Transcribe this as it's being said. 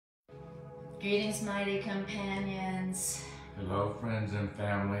Greetings, mighty companions. Hello, friends and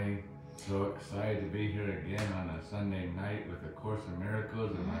family. So excited to be here again on a Sunday night with A Course in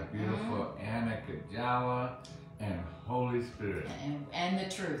Miracles and my beautiful Anna Kujawa and Holy Spirit. And the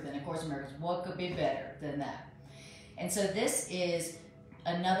truth, and A Course in Miracles. What could be better than that? And so this is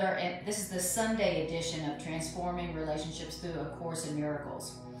the Sunday edition of Transforming Relationships Through A Course in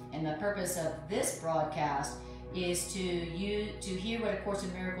Miracles. And the purpose of this broadcast is to hear what A Course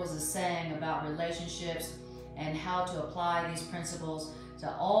in Miracles is saying about relationships and how to apply these principles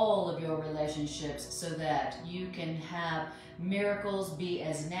to all of your relationships so that you can have miracles be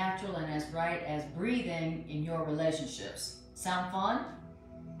as natural and as right as breathing in your relationships. Sound fun?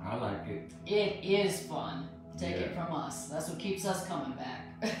 I like it. It is fun. Take it from us. That's what keeps us coming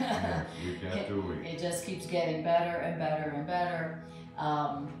back. Week after week. It just keeps getting better and better and better.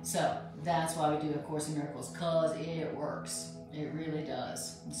 So that's why we do A Course in Miracles, because it works. It really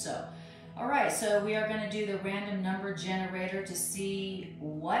does. So, all right, so we are going to do the random number generator to see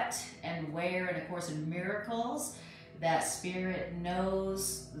what and where in A Course in Miracles that Spirit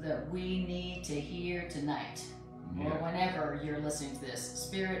knows that we need to hear tonight. Or whenever you're listening to this,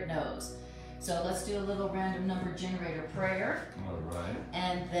 Spirit knows. So let's do a little random number generator prayer. All right.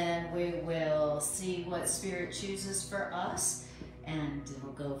 And then we will see what Spirit chooses for us, and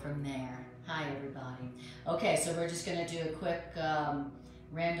we'll go from there. Hi, everybody. Okay, so we're just going to do a quick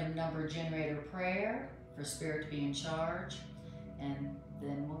random number generator prayer for Spirit to be in charge, and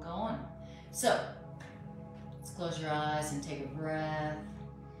then we'll go on. So let's close your eyes and take a breath.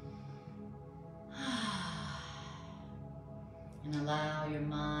 And allow your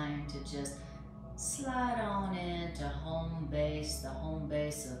mind to just slide on into home base, the home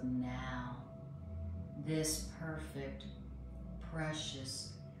base of now. This perfect,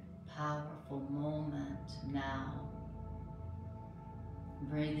 precious, powerful moment now.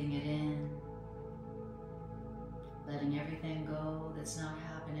 Breathing it in, letting everything go that's not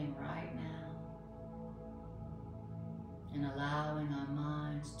happening right now, and allowing our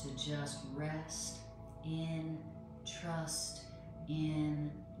minds to just rest in trust,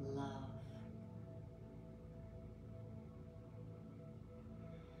 in love.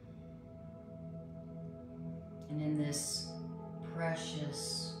 And in this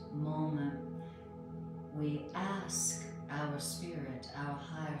precious moment, we ask our spirit, our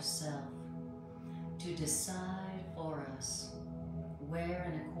higher self, to decide for us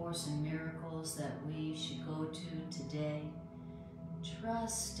where in A Course in Miracles that we should go to today,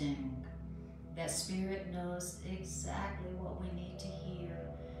 trusting that Spirit knows exactly what we need to hear,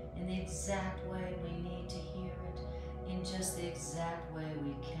 in the exact way we need to hear it, in just the exact way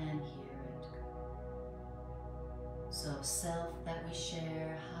we can hear it. So self that we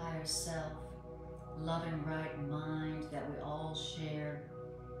share, higher self, loving right mind that we all share,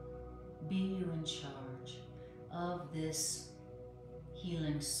 be you in charge of this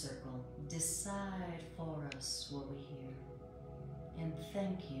healing circle. Decide for us what we hear. And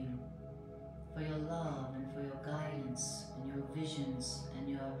thank you for your love and for your guidance and your visions and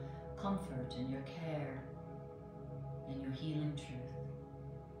your comfort and your care and your healing truth.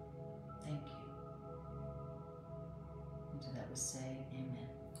 Thank you. And to that we say amen.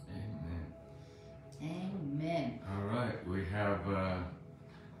 Amen. Amen. All right, we have the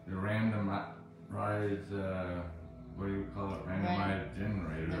randomized, what do you call it? Randomized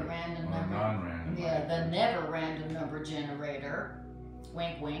generator. The random or number. non-randomized. Yeah, the never random number generator.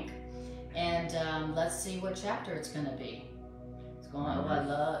 Wink, wink. And let's see what chapter it's going to be. It's going. I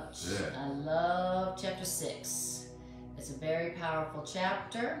love chapter 6. It's a very powerful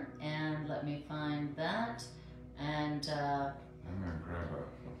chapter, and let me find that. And I'm going to grab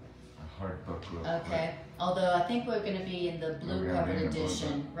a hard book real quick. Okay. Although I think we're going to be in the blue covered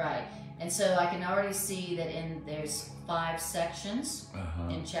edition, right? And so I can already see that there's 5 sections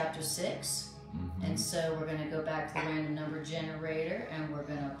in chapter 6. And so we're going to go back to the random number generator, and we're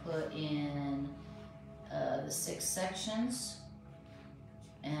going to put in the 6 sections.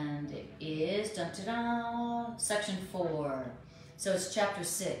 And it is section 4. So it's chapter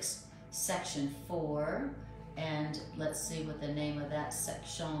 6, section 4. And let's see what the name of that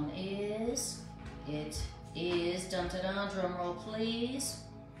section is. It is, drum roll please.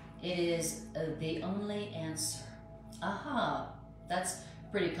 It is The Only Answer. Aha, that's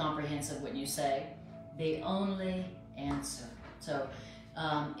pretty comprehensive, wouldn't you say? The Only Answer. So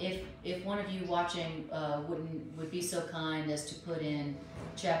if one of you watching would be so kind as to put in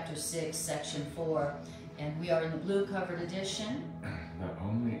chapter 6, section 4, and we are in the blue covered edition. The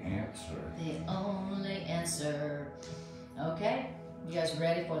Only Answer. The Only Answer. Okay, you guys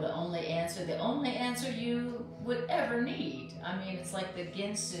ready for the only answer? The only answer you would ever need. I mean, it's like the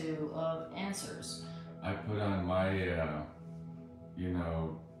Ginsu of answers. I put on my, you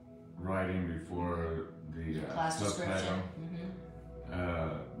know, writing before the Class subtitle description.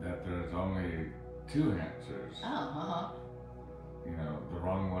 that there's only 2 answers. Oh, You know, the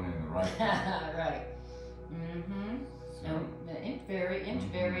wrong one and the right one. right. So, very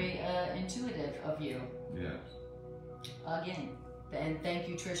intuitive of you. Yes. Again, and thank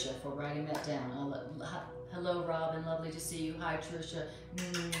you, Trisha, for writing that down. Hello, Robin. Lovely to see you. Hi, Trisha.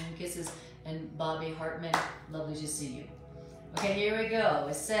 Kisses. And Bobby Hartman. Lovely to see you. Okay, here we go.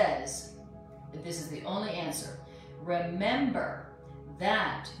 It says, this is the only answer. Remember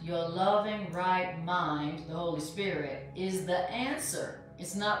that your loving right mind, the Holy Spirit, is the answer.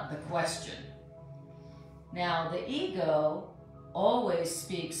 It's not the question. Now, the ego always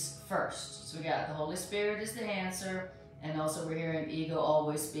speaks first. So we got the Holy Spirit is the answer, and also we're hearing ego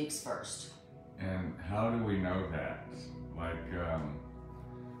always speaks first. And how do we know that? Like,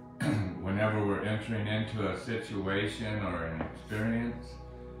 whenever we're entering into a situation or an experience,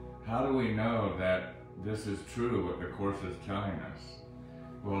 how do we know that this is true, what the Course is telling us?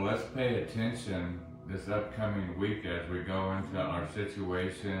 Well, let's pay attention this upcoming week as we go into our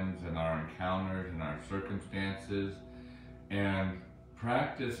situations and our encounters and our circumstances, and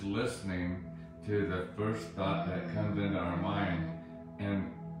practice listening to the first thought that comes into our mind,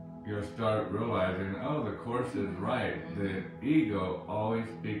 and you'll start realizing, oh, the Course is right. The ego always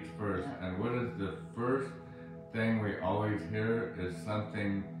speaks first. And what is the first thing we always hear is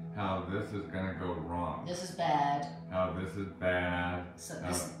something, how this is going to go wrong. This is bad. How this is bad. So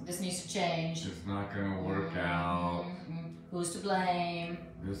this needs to change. It's not going to work out. Who's to blame?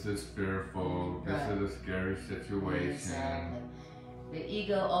 This is fearful. This is a scary situation. Exactly. The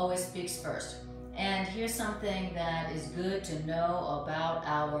ego always speaks first. And here's something that is good to know about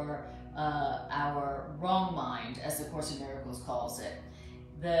our wrong mind, as the Course in Miracles calls it.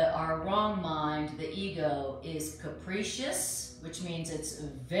 Our wrong mind, the ego, is capricious, which means it's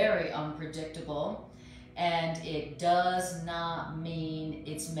very unpredictable, and it does not mean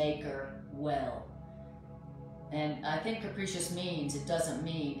its maker well. And I think capricious means it doesn't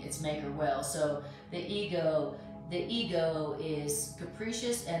mean its maker well. So the ego is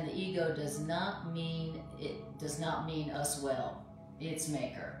capricious, and the ego does not mean us well, its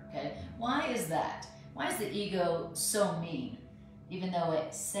maker. Okay, why is that? Why is the ego so mean, even though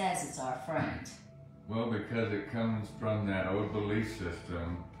it says it's our friend? Well, because it comes from that old belief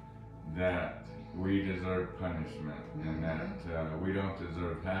system that we deserve punishment, and that we don't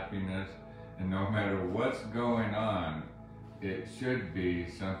deserve happiness, and no matter what's going on, it should be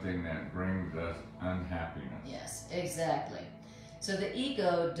something that brings us unhappiness. Yes, exactly. So the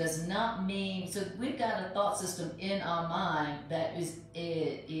ego does not mean, so we've got a thought system in our mind that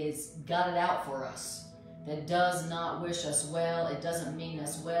is got it out for us, that does not wish us well, it doesn't mean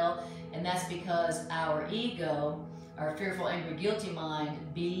us well, and that's because our ego, our fearful, angry, guilty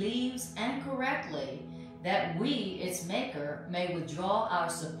mind, believes, and correctly, that we, its maker, may withdraw our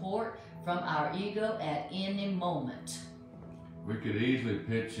support from our ego at any moment. We could easily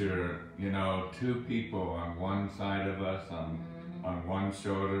picture, you know, 2 people on one side of us, on one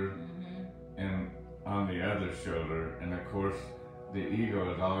shoulder, and on the other shoulder, and of course the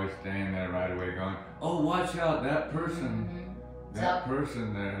ego is always standing there right away going, oh, watch out, that person, that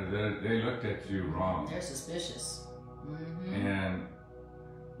person there, they looked at you wrong. They're suspicious. And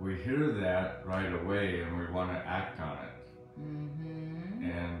we hear that right away, and we want to act on it.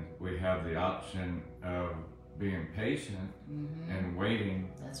 And we have the option of being patient and waiting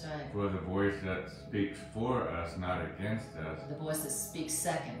for the voice that speaks for us, not against us. The voice that speaks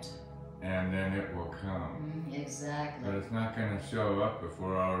second. And then it will come. Exactly. But it's not going to show up if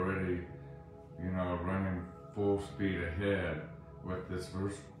we're already, you know, running full speed ahead with this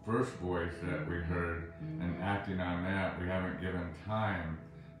first voice that we heard and acting on that. We haven't given time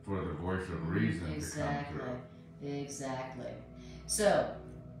for the voice of reason to come through. Exactly. So,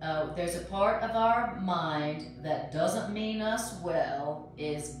 there's a part of our mind that doesn't mean us well,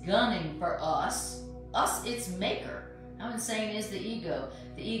 is gunning for us, its maker. I'm saying is the ego.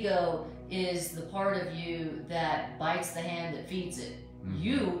 The ego is the part of you that bites the hand that feeds it.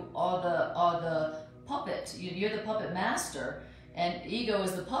 You are the puppet. You're the puppet master, and ego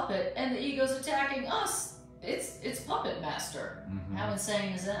is the puppet, and the ego's attacking us. It's puppet master. How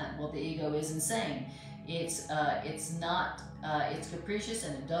insane is that? Well, the ego is insane. It's capricious,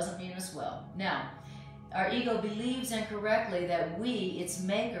 and it doesn't mean us well. Now, our ego believes incorrectly that we, its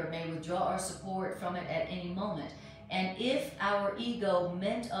maker, may withdraw our support from it at any moment. And if our ego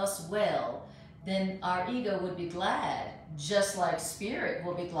meant us well, then our ego would be glad, just like spirit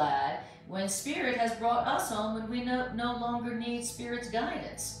will be glad when Spirit has brought us home when we no longer need Spirit's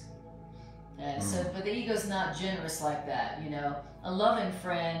guidance. So, but the ego's not generous like that, you know. A loving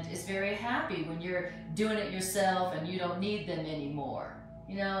friend is very happy when you're doing it yourself and you don't need them anymore.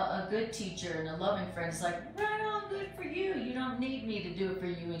 You know, a good teacher and a loving friend is like, right on, good for you. You don't need me to do it for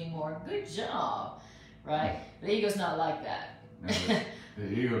you anymore. Good job, right? The ego's not like that. No,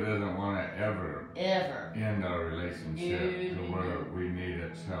 the ego doesn't want to ever end our relationship to where we need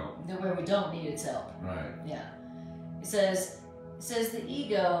its help. To where we don't need its help. Right. Yeah. It says the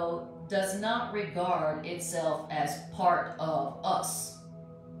ego does not regard itself as part of us.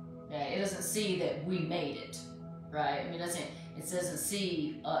 Yeah, it doesn't see that we made it, right? I mean, it doesn't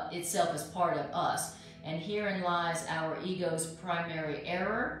see itself as part of us. And herein lies our ego's primary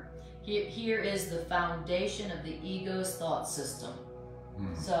error. Here is the foundation of the ego's thought system.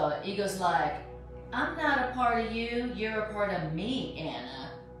 So ego's like, I'm not a part of you, you're a part of me,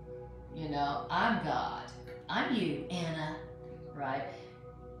 Anna. You know, I'm God. I'm you, Anna, right?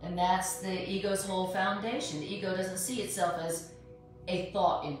 And that's the ego's whole foundation. The ego doesn't see itself as a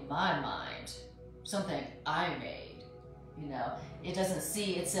thought in my mind, something I made, you know. It doesn't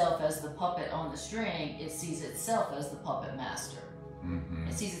see itself as the puppet on the string, it sees itself as the puppet master.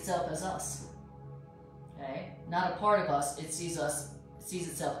 It sees itself as us, okay? Not a part of us, it sees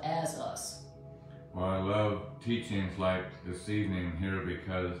itself as us. Well, I love teachings like this evening here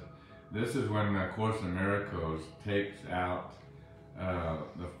because this is when the Course in Miracles takes out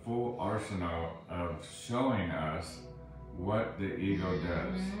the full arsenal of showing us what the ego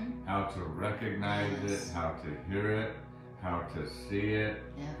does, how to recognize it, how to hear it, how to see it,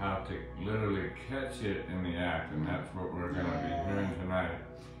 how to literally catch it in the act, and that's what we're going to be hearing tonight,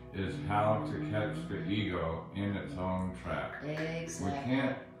 is how to catch the ego in its own trap. Exactly. We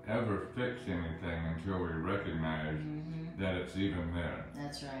can't ever fix anything until we recognize that it's even there.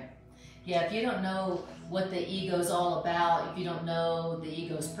 That's right. Yeah, if you don't know what the ego's all about, if you don't know the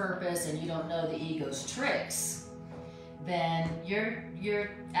ego's purpose and you don't know the ego's tricks, then you're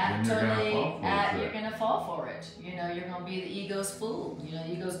gonna fall for it. You know, you're gonna be the ego's fool. You know,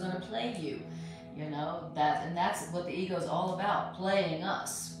 the ego's gonna play you. You know, that's what the ego's all about, playing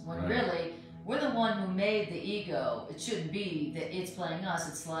us. When really we're the one who made the ego. It shouldn't be that it's playing us.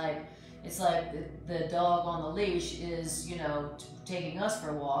 It's like the dog on the leash is, you know, taking us for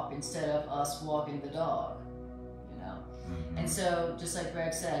a walk instead of us walking the dog, you know. And so, just like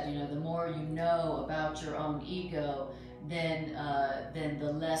Greg said, you know, the more you know about your own ego, then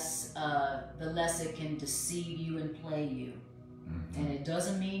the less it can deceive you and play you, and it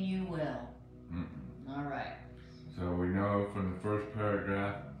doesn't mean you well. All right. So we know from the first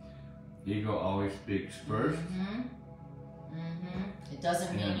paragraph, ego always speaks first. It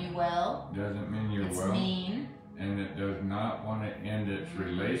doesn't mean you well. Doesn't mean you well. It's mean. And it does not want to end its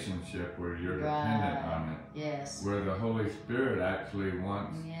relationship where you're dependent on it. Yes. Where the Holy Spirit actually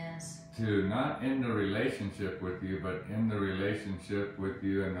wants to not end the relationship with you, but end the relationship with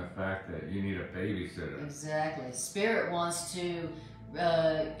you and the fact that you need a babysitter. Exactly. Spirit wants to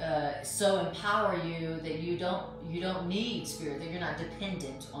so empower you that you don't need Spirit, that you're not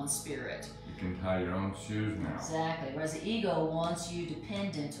dependent on Spirit. You can tie your own shoes now. Exactly. Whereas the ego wants you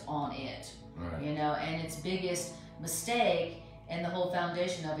dependent on it. Right. You know, and its biggest mistake and the whole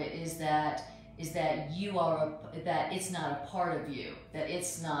foundation of it is that that it's not a part of you, that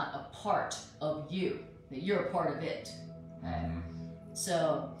it's not a part of you, that you're a part of it. Okay?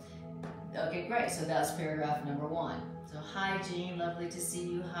 So, okay, great. So that's paragraph number 1. So, hi, Jean. Lovely to see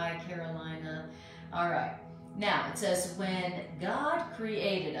you. Hi, Carolina. All right. Now, it says, when God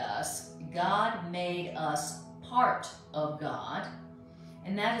created us, God made us part of God,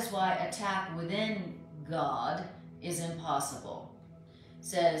 and that is why attack within God is impossible. It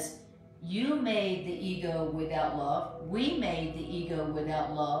says, you made the ego without love. We made the ego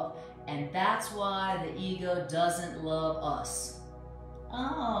without love, and that's why the ego doesn't love us.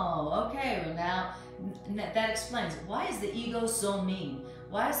 Oh, okay. Well, now that explains. Why is the ego so mean?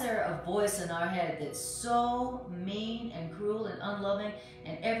 Why is there a voice in our head that's so mean and cruel and unloving,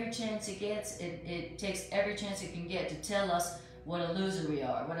 and every chance it gets, it takes every chance it can get to tell us what a loser we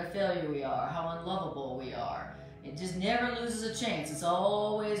are, what a failure we are, how unlovable we are. It just never loses a chance. It's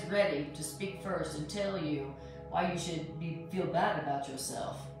always ready to speak first and tell you why you should feel bad about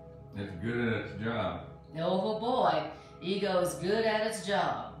yourself. It's good at its job. Oh boy, ego is good at its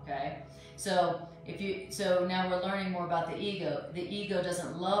job. Okay, so now we're learning more about the ego. The ego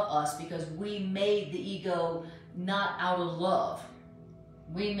doesn't love us because we made the ego not out of love.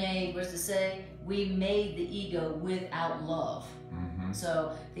 We made, what's to say? We made the ego without love.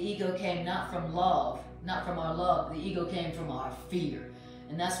 So the ego came not from love, not from our love. The ego came from our fear.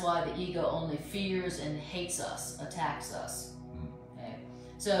 And that's why the ego only fears and hates us, attacks us. Okay?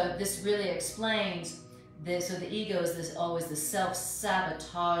 So this really explains this. So the ego is always the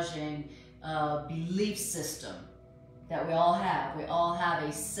self-sabotaging belief system that we all have. We all have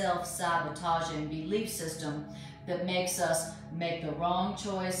a self-sabotaging belief system that makes us make the wrong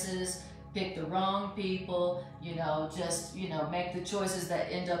choices, pick the wrong people, just, make the choices that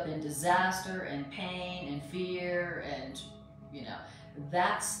end up in disaster and pain and fear and,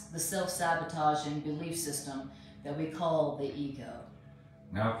 that's the self-sabotaging belief system that we call the ego.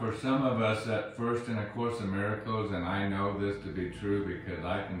 Now for some of us at first in A Course in Miracles, and I know this to be true because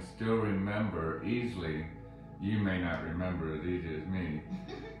I can still remember easily, you may not remember as easy as me,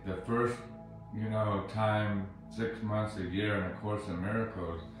 the first, time, 6 months, a year in A Course in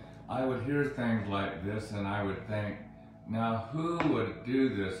Miracles, I would hear things like this and I would think, now who would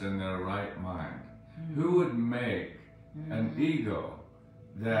do this in their right mind? Who would make an ego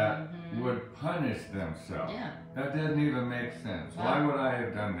that would punish themselves? Yeah. That doesn't even make sense. Wow. Why would I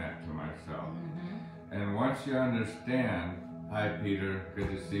have done that to myself? And once you understand, hi Peter, good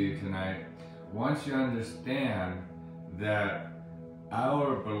to see you tonight. Once you understand that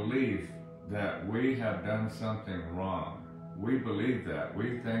our belief that we have done something wrong, we believe that.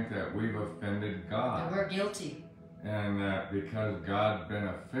 We think that we've offended God. That we're guilty. And that because God's been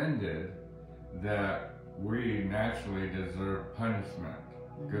offended, that we naturally deserve punishment.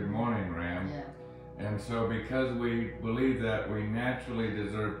 Good morning, Ram. Yeah. And so because we believe that we naturally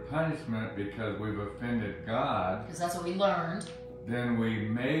deserve punishment because we've offended God, because that's what we learned, then we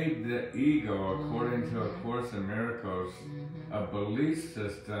made the ego, according to A Course in Miracles, a belief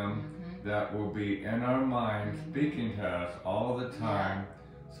system that will be in our mind, speaking to us all the time,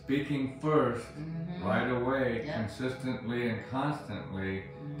 speaking first, right away, consistently and constantly,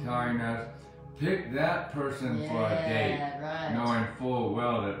 telling us, pick that person for a date, knowing full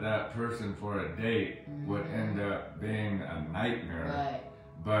well that that person for a date would end up being a nightmare.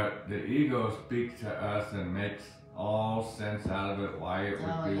 But the ego speaks to us and makes all sense out of it, why it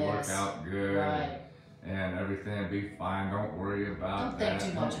would work out good and everything would be fine. Don't worry about that. Don't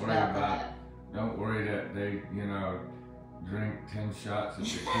think too much about that. Don't worry that they, drink 10 shots of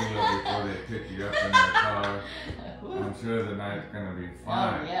tequila before they pick you up in their car. I'm sure the night's gonna be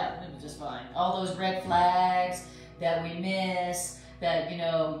fine. Oh yeah, it'll be just fine. All those red flags that we miss, that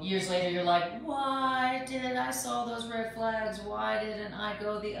years later you're like, why did I saw those red flags? Why didn't I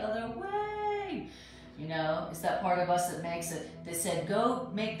go the other way? It's that part of us that makes it, that said, go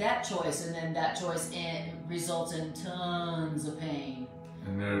make that choice, and then that choice results in tons of pain.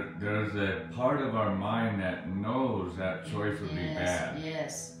 And there's a part of our mind that knows that choice would be bad.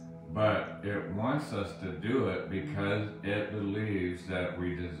 Yes. But it wants us to do it because it believes that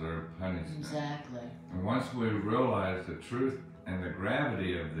we deserve punishment. Exactly. And once we realize the truth and the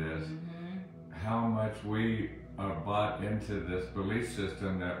gravity of this, how much we are bought into this belief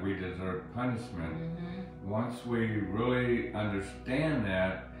system that we deserve punishment, once we really understand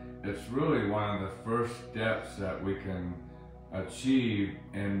that, it's really one of the first steps that we can achieve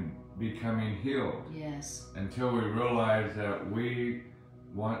in becoming healed. Yes. Until we realize that we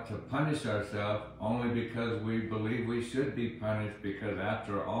want to punish ourselves only because we believe we should be punished, because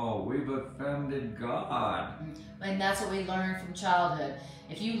after all, we've offended God. And that's what we learned from childhood.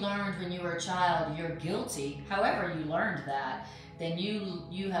 If you learned when you were a child you're guilty, however you learned that, then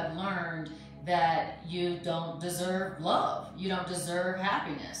you have learned that you don't deserve love. You don't deserve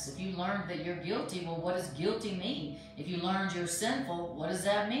happiness. If you learned that you're guilty, well, what does guilty mean? If you learned you're sinful, what does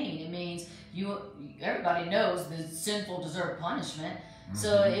that mean? It means everybody knows that sinful deserve punishment.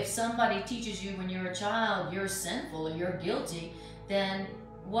 So if somebody teaches you when you're a child you're sinful or you're guilty, then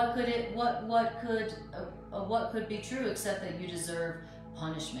what could be true except that you deserve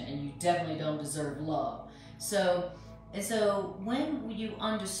punishment, and you definitely don't deserve love. So when you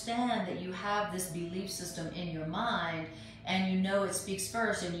understand that you have this belief system in your mind, and it speaks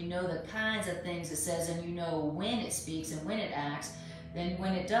first, and the kinds of things it says, and when it speaks and when it acts, then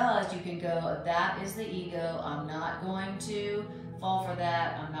when it does, you can go, that is the ego. I'm not going to fall for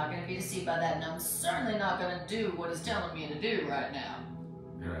that. I'm not going to be deceived by that, and I'm certainly not going to do what it's telling me to do right now.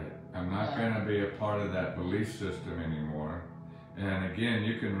 Right. I'm not going to be a part of that belief system anymore. And again,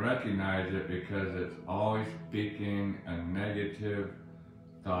 you can recognize it because it's always speaking a negative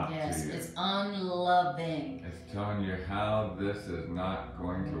thought to you. Yes, it's unloving. It's telling you how this is not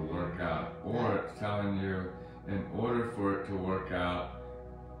going to work out. Or it's telling you, in order for it to work out,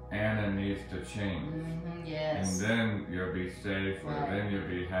 Anna needs to change. Yes. And then you'll be safe, or then you'll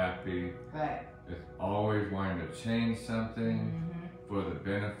be happy. Right. It's always wanting to change something for the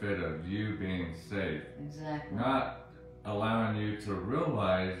benefit of you being safe. Exactly. Not allowing you to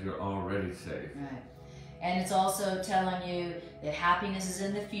realize you're already safe. Right. And it's also telling you that happiness is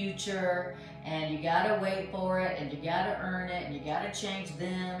in the future, and you gotta wait for it, and you gotta earn it, and you gotta change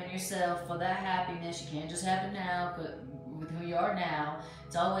them and yourself for that happiness. You can't just have it now with who you are now.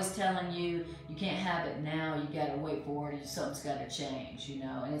 It's always telling you you can't have it now, you gotta wait for it, and something's gotta change, you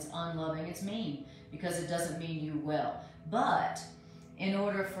know. And it's unloving, it's mean, because it doesn't mean you well. But in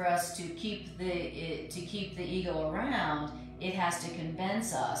order for us to keep the ego around, it has to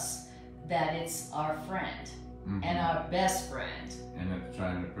convince us that it's our friend and our best friend. And it's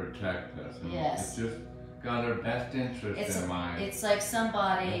trying to protect us. And yes. It's just got our best interest in mind. It's like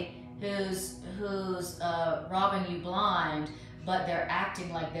somebody who's robbing you blind, but they're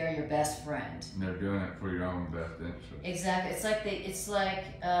acting like they're your best friend. And they're doing it for your own best interest. Exactly. It's like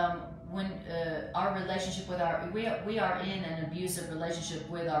when our relationship with we are in an abusive relationship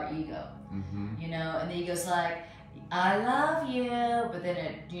with our ego. You know, and the ego's like, I love you, but then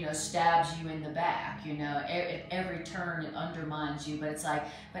it, you know, stabs you in the back, you know, at every turn it undermines you, but it's like,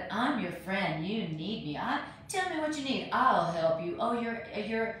 but I'm your friend, you need me, tell me what you need, I'll help you. Oh,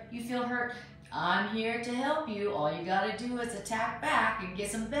 you feel hurt, I'm here to help you, all you gotta do is attack back and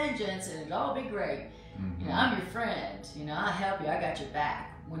get some vengeance and it'll all be great. You know, I'm your friend, you know, I'll help you, I got your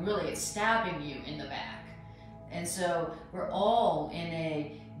back, when really it's stabbing you in the back. And so we're all in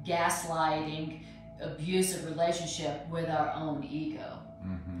a gaslighting, abusive relationship with our own ego,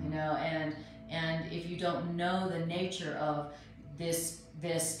 you know, and if you don't know the nature of this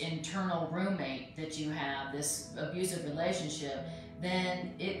internal roommate that you have, this abusive relationship,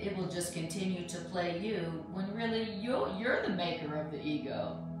 then it will just continue to play you when really you're the maker of the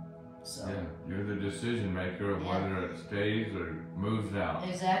ego. So yeah, you're the decision maker of whether it stays or moves out.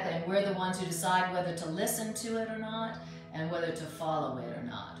 Exactly, and we're the ones who decide whether to listen to it or not, and whether to follow it or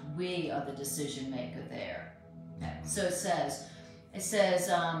not. We are the decision maker there. So it says,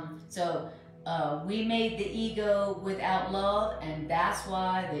 we made the ego without love, and that's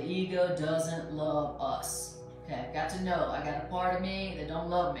why the ego doesn't love us. Okay, I've got to know. I got a part of me that don't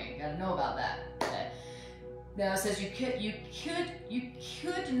love me. Got to know about that. Okay. Now it says you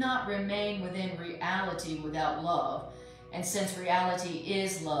could not remain within reality without love. And since reality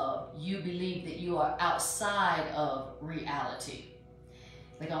is love, you believe that you are outside of reality.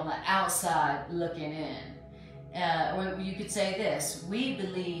 Like on the outside looking in. Or you could say this, we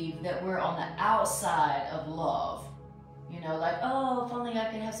believe that we're on the outside of love. You know, like, oh, if only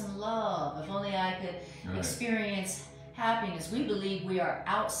I could have some love, if only I could experience happiness. We believe we are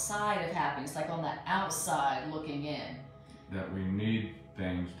outside of happiness, like on the outside looking in. That we need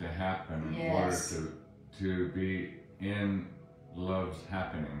things to happen in order to be in love's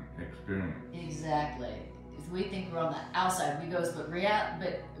happening experience. Exactly. If we think we're on the outside, we goes,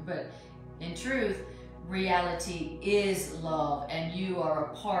 but in truth, reality is love, and you are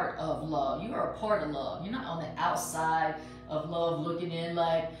a part of love. You are a part of love. You're not on the outside of love looking in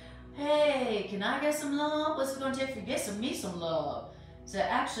like, hey, can I get some love? What's it going to take for you to get me some love? So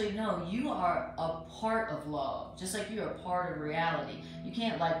actually, no, you are a part of love, just like you're a part of reality. You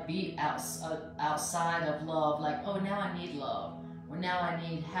can't like be outside of love, like, oh, now I need love, or now I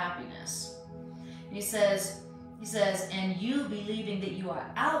need happiness. And he says, and you believing that you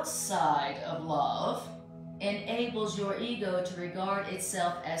are outside of love enables your ego to regard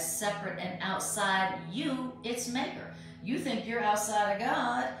itself as separate and outside you, its maker. You think you're outside of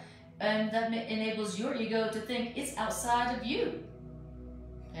God, and that enables your ego to think it's outside of you.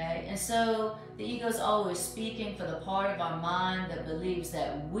 Okay, and so the ego is always speaking for the part of our mind that believes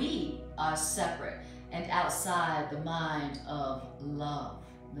that we are separate and outside the mind of love,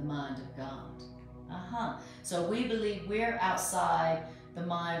 the mind of God. So we believe we're outside the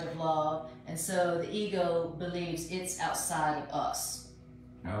mind of love, and so the ego believes it's outside of us.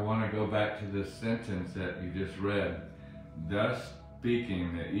 I want to go back to this sentence that you just read. Thus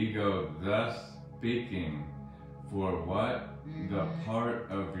speaking, the ego thus speaking for what? The part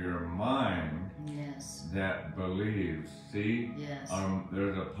of your mind that believes. See?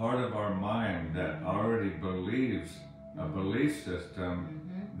 There's a part of our mind that already believes a belief system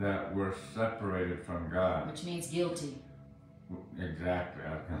that we're separated from God. Which means guilty. Exactly,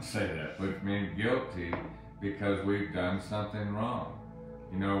 I was going to say that. Which means guilty because we've done something wrong.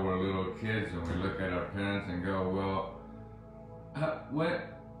 You know, we're little kids and we look at our parents and go, well,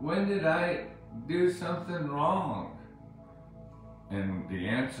 when did I do something wrong? And the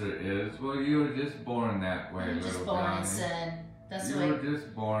answer is, well, you were just born that way, little Johnny. You were just born in sin. You were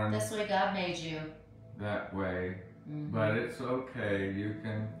just born. That's the way God made you. That way. But it's okay. You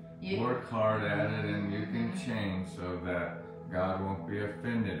can work hard at it, and you can change so that God won't be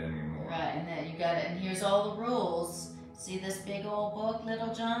offended anymore. Right, and that you got it. And here's all the rules. See this big old book,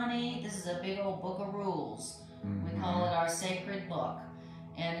 little Johnny? This is a big old book of rules. We call it our sacred book.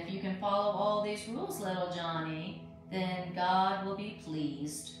 And if you can follow all these rules, little Johnny, then God will be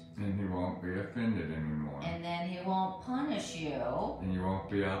pleased. And He won't be offended anymore. And then He won't punish you. And you won't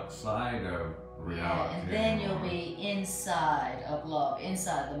be outside of reality. Yeah, and then anymore. you'll be inside of love,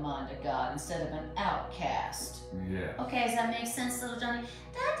 inside the mind of God, instead of an outcast. Yeah. Okay, does that make sense, little Johnny?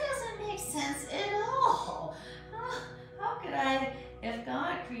 That doesn't make sense at all. How could I, if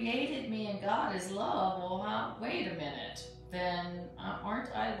God created me and God is love, well, wait a minute. Then aren't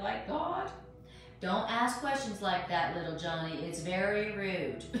I like God? Don't ask questions like that, little Johnny. It's very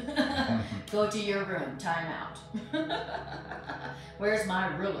rude. Go to your room. Time out. Where's my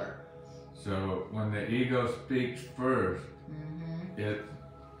ruler? So when the ego speaks first,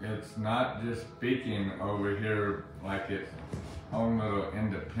 it's not just speaking over here like its own little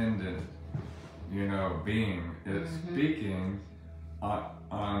independent, being. It's speaking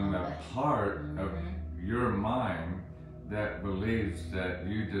on the part of your mind that believes that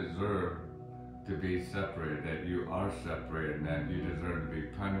you deserve to be separated, that you are separated, and that you deserve to be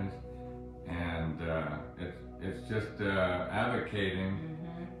punished. And it's just advocating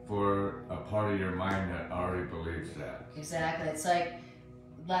for a part of your mind that already believes that. Exactly. It's like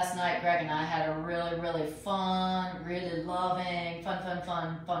last night, Greg and I had a really, really fun, really loving,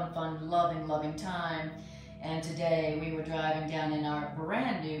 loving time. And today we were driving down in our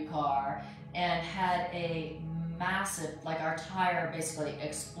brand new car and had a massive, like our tire basically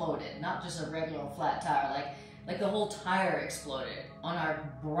exploded. Not just a regular flat tire, like the whole tire exploded on our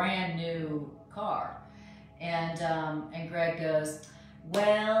brand new car. And Greg goes,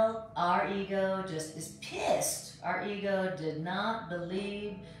 well, our ego just is pissed. Our ego did not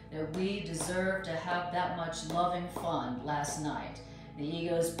believe that we deserved to have that much loving fun last night. The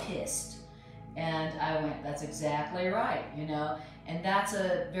ego's pissed. And I went, that's exactly right, and that's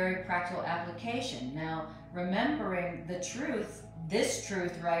a very practical application. Now, remembering the truth, this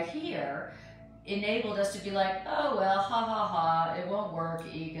truth right here, enabled us to be like, oh, well, ha ha ha, it won't work,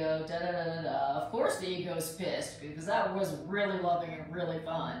 ego, da da da da da. Of course the ego's pissed, because that was really loving and really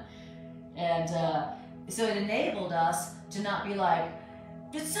fun. And so it enabled us to not be like,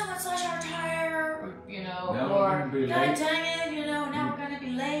 did someone slash our tire? Or, God dang it, now we're going to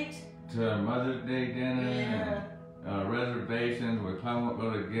be late. To Mother's Day dinner, reservations, we probably won't be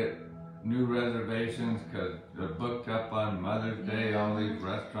able to get new reservations because they're booked up on Mother's Day, all these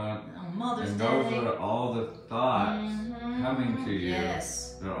restaurants. Mother's Day. Those are all the thoughts coming to you.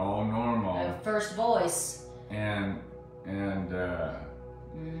 Yes. They're all normal. First voice. And the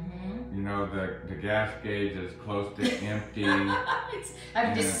gas gauge is close to empty.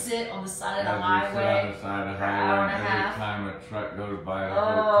 I just sit on the side of the highway. On the side of the for an hour highway, and a every half. time a truck goes by, the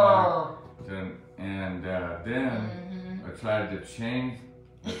whole car. And then I tried to change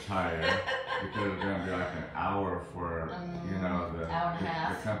the tire because it was going to be like an hour for the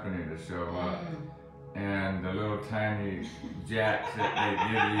company to show up. And the little tiny jacks that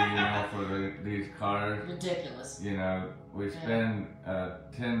they give you, for these cars. Ridiculous. We spend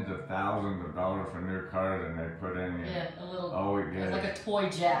tens of thousands of dollars for new cars, and they put in a little. all we get like a toy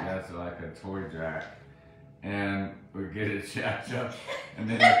jack. That's like a toy jack, and we get it jacked up, and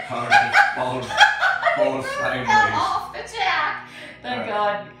then the car just falls sideways. Fell off the jack. Thank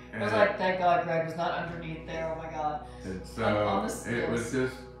God. I was like, thank God Greg was not underneath there. Oh my God. And so it was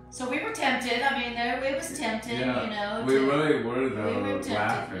just. So we were tempted. I mean, it was tempting, We really were, though, we were tempted,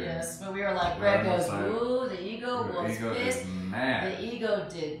 laughing. Yes, but we were like, Greg goes, ooh, the ego was pissed. Mad. The ego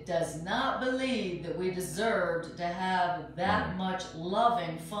does not believe that we deserved to have that much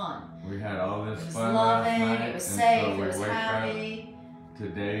loving fun. We had all this fun It was loving, last night, it was and safe, so it we was wake happy. up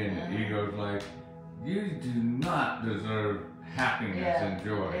today, and the ego's like, you do not deserve happiness and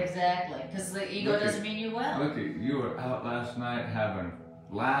joy. Exactly, because the ego doesn't mean you well. Look, you were out last night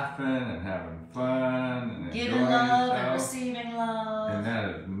laughing and having fun and giving enjoying love yourself. and receiving love. And that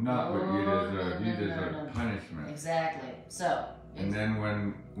is not what you deserve. You deserve punishment. Exactly. So. And then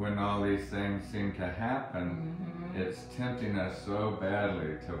when all these things seem to happen, it's tempting us so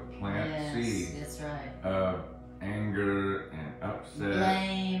badly to plant seeds that's right. of anger and upset.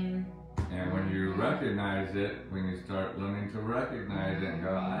 Blame. And when you recognize it, when you start learning to recognize it and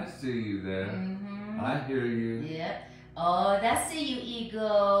go, I see you there. I hear you. Yep. Oh, that's you, ego.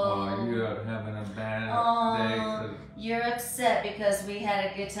 Oh, you're having a bad day. You're upset because we had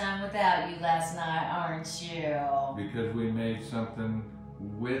a good time without you last night, aren't you? Because we made something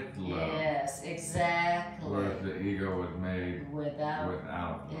with love. Yes, exactly. Whereas the ego was made without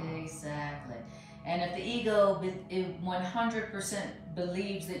love. Exactly. And if the ego 100%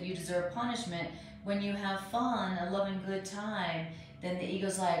 believes that you deserve punishment, when you have fun, a loving good time, then the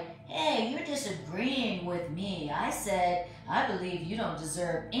ego's like, hey, you're disagreeing with me. I said, I believe you don't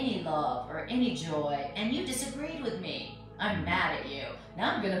deserve any love or any joy, and you disagreed with me. I'm mad at you.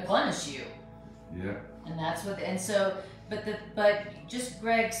 Now I'm gonna punish you. Yeah. And that's what, and so, but just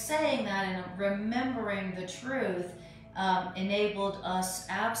Greg saying that and remembering the truth enabled us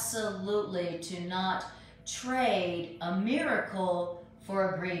absolutely to not trade a miracle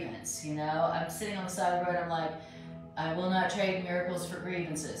for a grievance. You know, I'm sitting on the side of the road, I'm like, I will not trade miracles for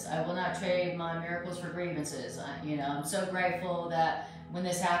grievances. I will not trade my miracles for grievances. You know, I'm so grateful that when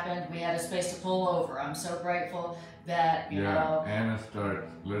this happened, we had a space to pull over. I'm so grateful that, you know. Anna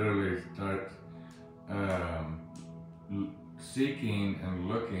literally starts seeking and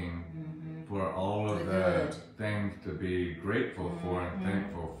looking for all of the things to be grateful for and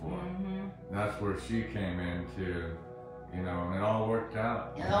thankful for. That's where she came into, you know, and it all worked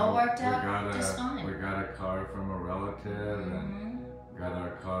out. It all worked out just fine. We got a car from a relative and got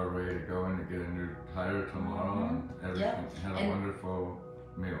our car ready to go in to get a new tire tomorrow, and everything. Had a wonderful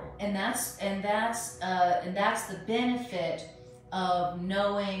meal. And that's the benefit of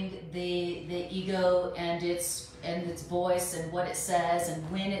knowing the ego and its voice and what it says and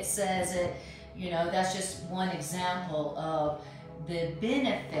when it says it. You know, that's just one example of the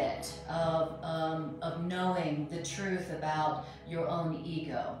benefit of knowing the truth about your own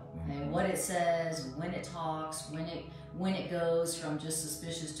ego, okay? What it says, when it talks, when it goes from just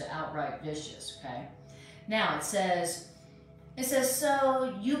suspicious to outright vicious. Okay. Now it says,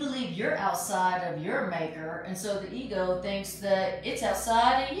 so you believe you're outside of your maker, and so the ego thinks that it's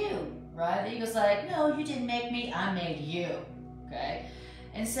outside of you, right? The ego's like, no, you didn't make me, I made you. Okay.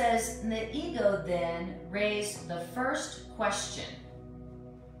 And says, the ego then raised the first question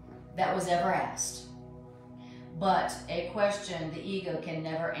that was ever asked, but a question the ego can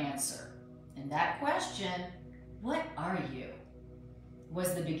never answer. And that question, what are you,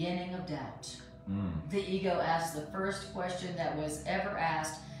 was the beginning of doubt. The ego asked the first question that was ever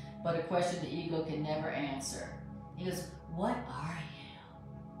asked, but a question the ego can never answer. He goes, what are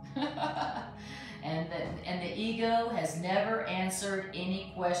you? And the ego has never answered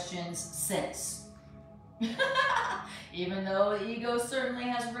any questions since. Even though the ego certainly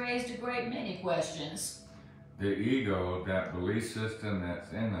has raised a great many questions. The ego, that belief system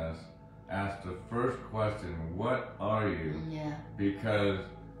that's in us, asks the first question, what are you? Yeah. Because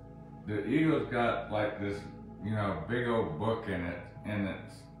the ego's got like this, you know, big old book in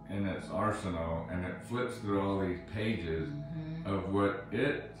its arsenal, and it flips through all these pages of what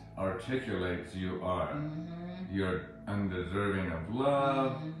it articulates you are. You're undeserving of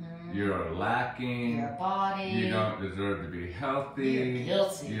love. You're lacking. Your body. You don't deserve to be healthy. You're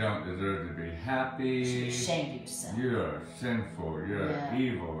guilty. You don't deserve to be happy. You should be ashamed of yourself. You're sinful. You're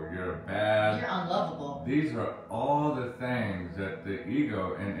evil. You're bad. You're unlovable. These are all the things that the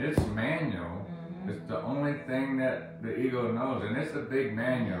ego, in its manual, it's the only thing that the ego knows. And it's a big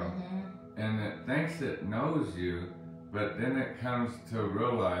manual. And it thinks it knows you, but then it comes to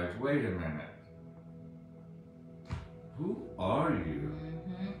realize, wait a minute. Who are you?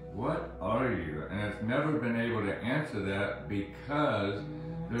 What are you? And it's never been able to answer that because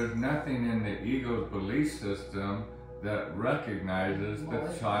there's nothing in the ego's belief system that recognizes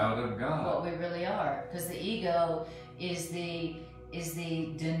the child of God. What we really are. Because the ego is the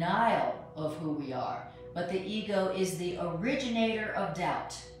denial of who we are. But the ego is the originator of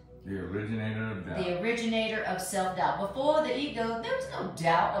doubt. The originator of doubt. The originator of self-doubt. Before the ego, there was no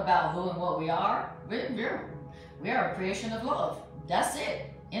doubt about who and what we are. We are a creation of love. That's it.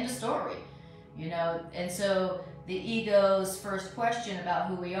 End of story. You know, and so the ego's first question about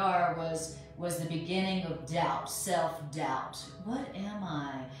who we are was the beginning of doubt, self-doubt. What am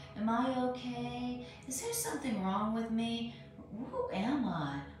I? Am I okay? Is there something wrong with me? Who am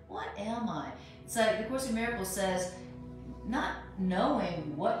I? What am I? It's like the Course in Miracles says, not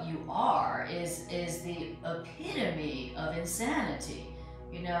knowing what you are is the epitome of insanity.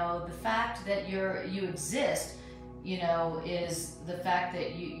 You know, the fact that you exist, you know, is the fact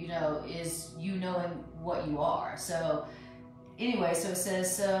that you know, is you knowing what you are. So anyway, so it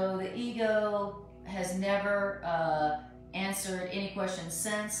says, so the ego has never answered any questions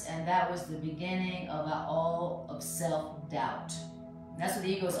since, and that was the beginning of all of self-doubt. That's what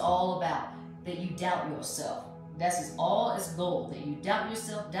the ego is all about, that you doubt yourself. That's all its goal, that you doubt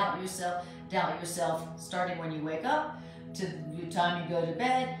yourself, doubt yourself, doubt yourself, starting when you wake up to the time you go to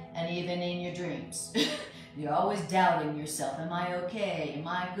bed, and even in your dreams. You're always doubting yourself. Am I okay? Am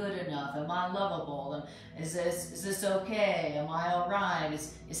I good enough? Am I lovable? Is this okay? Am I all right?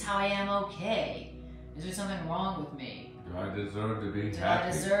 Is how I am okay? Is there something wrong with me? Do I deserve to be happy? Do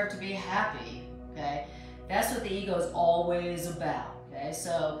I deserve to be happy? okay? That's what the ego is always about, okay?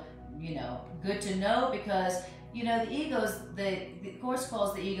 So, you know, good to know, because, you know, the ego's, the Course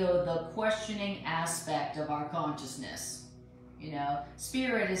calls the ego the questioning aspect of our consciousness. You know,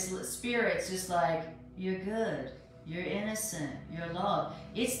 spirit's just like, you're good, you're innocent, you're loved.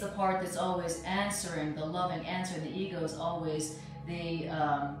 It's the part that's always answering, the loving answer. The ego is always the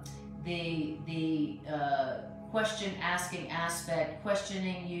question asking aspect,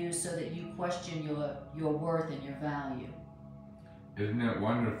 questioning you so that you question your worth and your value. Isn't it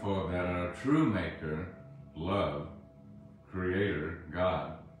wonderful that our true maker, love, creator,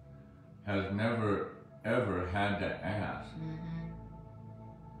 God, has never ever had to ask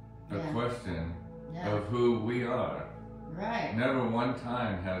a question of who we are. Right. Never one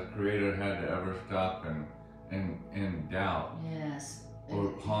time has creator had to ever stop and doubt. Yes. Or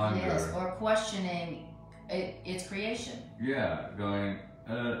ponder. Yes, or questioning its creation. Yeah, going,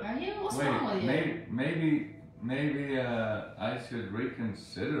 are you? What's wait, wrong with you? maybe I should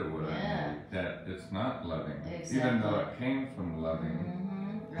reconsider what I made, that it's not loving. Exactly. Even though it came from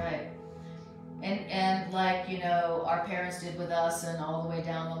loving. Right. And like, you know, our parents did with us, and all the way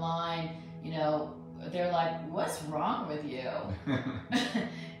down the line, you know, they're like, what's wrong with you?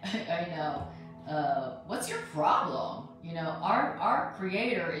 You know, what's your problem? You know, our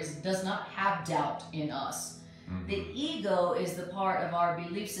creator does not have doubt in us. The ego is the part of our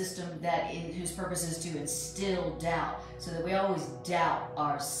belief system whose purpose is to instill doubt, so that we always doubt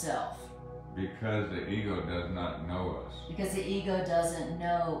ourselves. Because the ego does not know us. Because the ego doesn't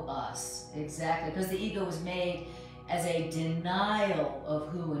know us. Exactly. Because the ego was made as a denial of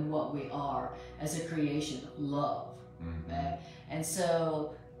who and what we are, as a creation of love. Okay? And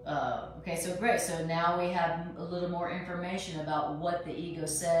so, okay, so great. So now we have a little more information about what the ego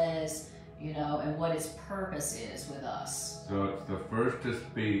says, you know, and what its purpose is with us. So it's the first to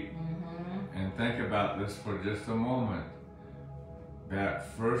speak. And think about this for just a moment. That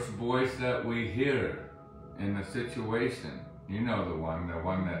first voice that we hear in the situation, you know, the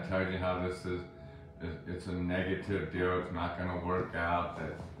one that tells you how this is, it's a negative deal, it's not going to work out,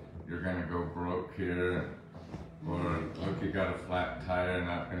 that you're going to go broke here, or look, you got a flat tire,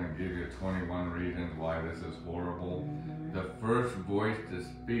 not going to give you 21 reasons why this is horrible. The first voice to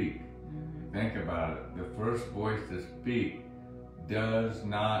speak, think about it, the first voice to speak does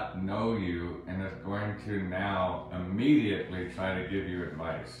not know you, and is going to now immediately try to give you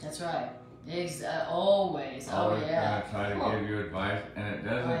advice. That's right. Always. Always going to try to give you advice, and it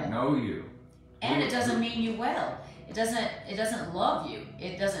doesn't know you. And it doesn't mean you well. It doesn't love you.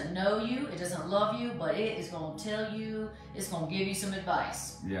 It doesn't know you. It doesn't love you, but it is going to tell you, it's going to give you some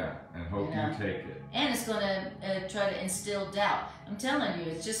advice. Yeah, and hope you take it. And it's going to try to instill doubt. I'm telling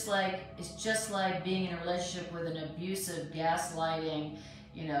you, it's just like being in a relationship with an abusive, gaslighting,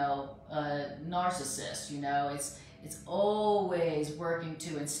 you know, narcissist. You know, it's always working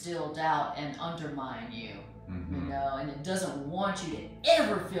to instill doubt and undermine you. You know, and it doesn't want you to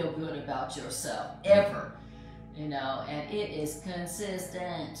ever feel good about yourself, ever. You know, and it is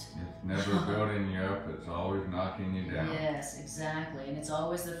consistent. It's never building you up, it's always knocking you down. Yes, exactly. And it's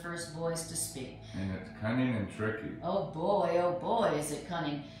always the first voice to speak. And it's cunning and tricky. Oh boy, is it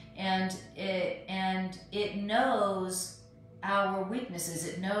cunning. And it knows our weaknesses.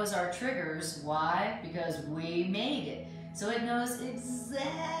 It knows our triggers. Why? Because we made it. So it knows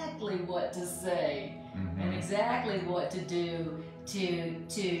exactly what to say and exactly what to do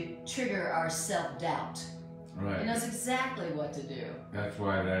to trigger our self-doubt. Right. It knows exactly what to do. That's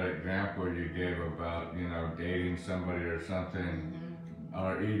why that example you gave about, you know, dating somebody or something,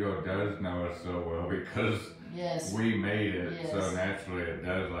 our ego does know us so well because we made it. So naturally it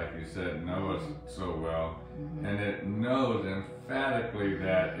does, like you said, know us so well. And it knows emphatically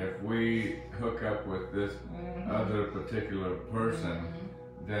that if we hook up with this other particular person,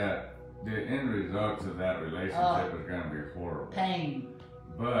 that the end results of that relationship is going to be horrible. Pain.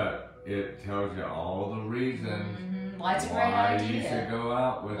 But it tells you all the reasons why it's a great idea. You should go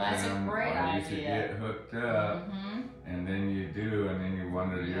out with them, why you should get hooked up, and then you do, and then you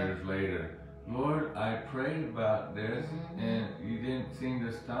wonder years later, Lord, I prayed about this, and you didn't seem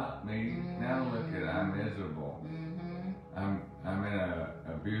to stop me. Now look at it, I'm miserable. I'm in an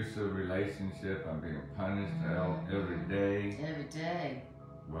abusive relationship. I'm being punished every day. Every day.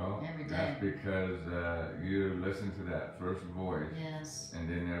 Well, that's because you listened to that first voice and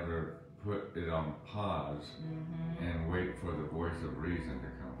then never put it on pause and wait for the voice of reason to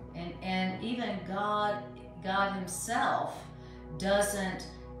come. And even God Himself doesn't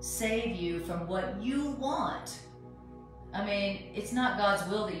save you from what you want. I mean, it's not God's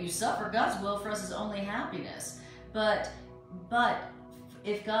will that you suffer. God's will for us is only happiness. But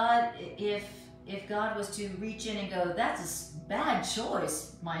if if God was to reach in and go, that's a bad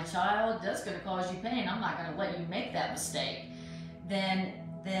choice, my child, that's going to cause you pain, I'm not going to let you make that mistake, then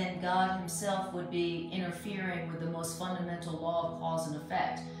God himself would be interfering with the most fundamental law of cause and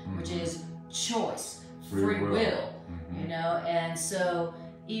effect, which is choice, free will. You know, and so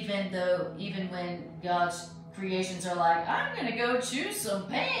even when God's creations are like, I'm going to go choose some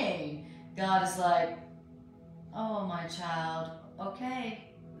pain, God is like, oh, my child,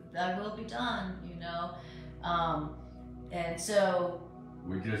 okay, thy will be done, you know. And so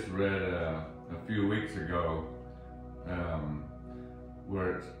we just read a few weeks ago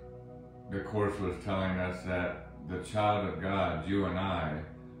where the Course was telling us that the child of God, you and I,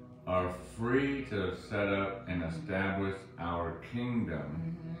 are free to set up and establish our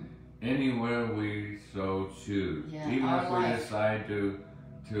kingdom anywhere we so choose. Even if we decide to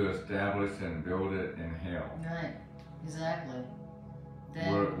establish and build it in hell. Right, exactly.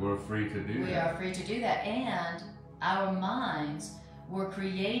 Then we're free to do that. We are free to do that. And our minds were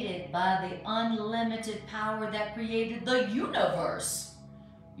created by the unlimited power that created the universe.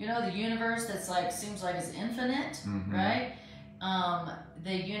 You know, the universe that's like, seems like it's infinite, right?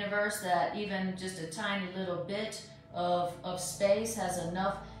 The universe that even just a tiny little bit of space has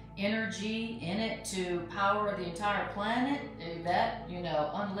enough energy in it to power the entire planet, that, you know,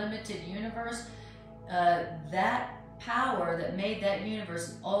 unlimited universe, that power that made that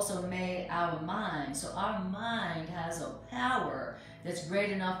universe also made our mind. So our mind has a power that's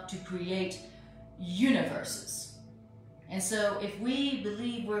great enough to create universes. And so if we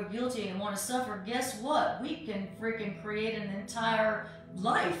believe we're guilty and want to suffer, guess what? We can freaking create an entire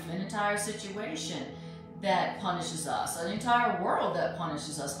life, an entire situation that punishes us, an entire world that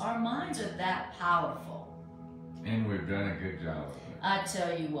punishes us. Our minds are that powerful. And we've done a good job of it. I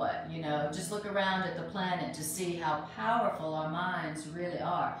tell you what, you know, just look around at the planet to see how powerful our minds really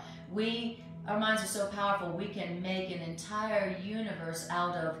are. Our minds are so powerful, we can make an entire universe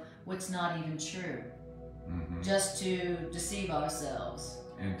out of what's not even true. Just to deceive ourselves.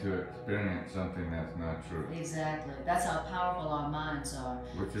 And to experience something that's not true. Exactly. That's how powerful our minds are.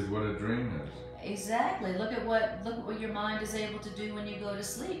 Which is what a dream is. Exactly. Look at what your mind is able to do when you go to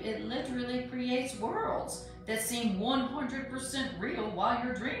sleep. It literally creates worlds that seem 100% real while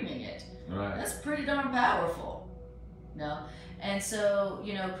you're dreaming it. Right. That's pretty darn powerful. No? And so,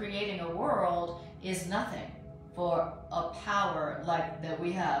 you know, creating a world is nothing for a power like that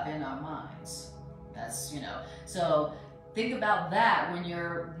we have in our minds. That's, you know, so think about that when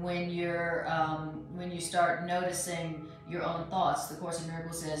you start noticing your own thoughts. The Course in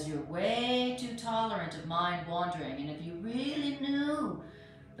Miracles says you're way too tolerant of mind wandering, and if you really knew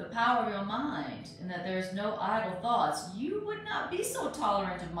the power of your mind and that there's no idle thoughts, you would not be so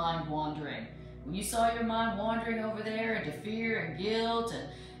tolerant of mind wandering. When you saw your mind wandering over there into fear and guilt, and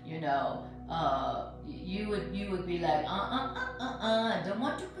you know, you would be like, I don't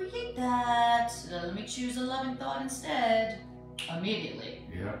want to create that. Let me choose a loving thought instead. Immediately.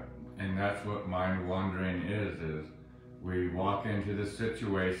 Yep. And that's what mind wandering is we walk into the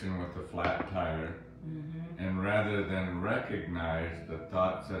situation with a flat tire, and rather than recognize the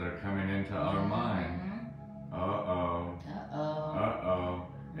thoughts that are coming into our mind,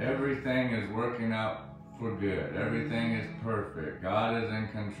 everything is working out for good. Everything is perfect. God is in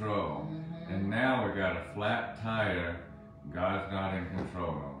control. And now we got a flat tire. God's not in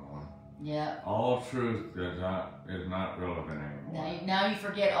control no more. Yeah. All truth is not relevant anymore. Now you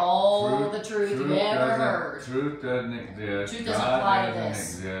forget all the truth you ever heard. Truth doesn't exist. Truth doesn't apply to God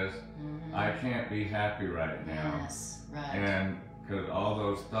this. doesn't exist. I can't be happy right now. Yes, right. And because all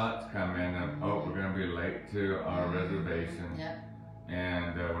those thoughts come in of, oh, we're going to be late to our reservation. Yep.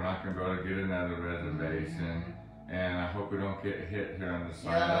 And we're not going to be able to get another reservation. And I hope we don't get hit here on the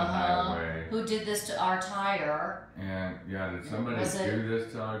side of the highway. Who did this to our tire? And yeah, did somebody do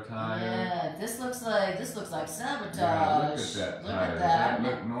this to our tire? Yeah, this looks like sabotage. Yeah, look at that tire. Look at that. Does that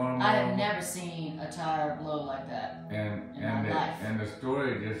look normal? I have never seen a tire blow like that in my life. And the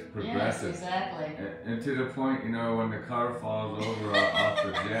story just progresses. Yes, exactly. And to the point, you know, when the car falls over off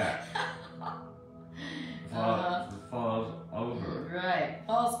the jack. Falls over. Right,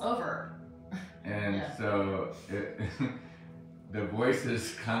 falls over. And so the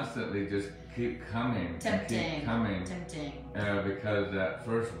voices constantly just keep coming. Tempting. Keep coming. Tempting. Because that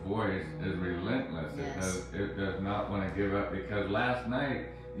first voice is relentless. Yes. It does not want to give up, because last night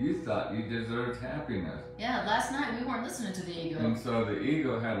you thought you deserved happiness. Yeah, last night we weren't listening to the ego. And so the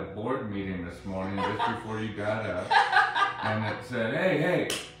ego had a board meeting this morning just before you got up. And it said,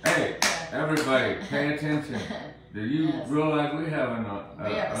 hey, everybody, pay attention. Do you realize we have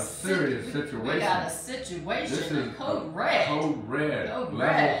a serious situation? We got a situation. This is code red. Code red. Code Level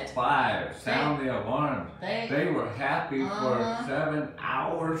red. 5. Sound the alarm. They were happy for 7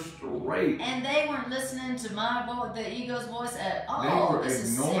 hours straight. And they weren't listening to my voice, the ego's voice at all. They were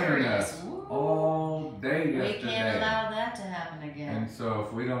this ignoring is us all day yesterday. We can't allow that to happen again. And so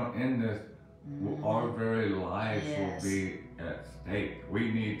if we don't end this, our very lives will be at stake.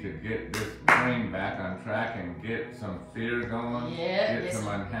 We need to get this train back on track and get some fear going, get some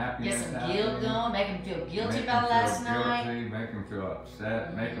unhappiness, get some guilt going, make them feel guilty about last night. Make them feel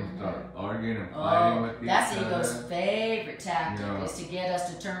upset, make them start arguing and fighting with each other. That's the ego's favorite tactic, is to get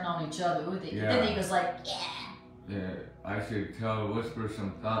us to turn on each other. Then the ego's like, I should whisper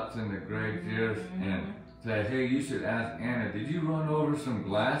some thoughts into Greg's ears and say, hey, you should ask Anna, did you run over some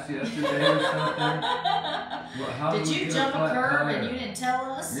glass yesterday or something? Well, did you jump a curb and you didn't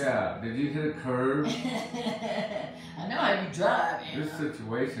tell us? Yeah, did you hit a curb? I know how you drive. This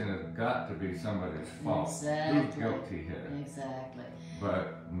situation has got to be somebody's fault. Exactly. Who's guilty here? Exactly.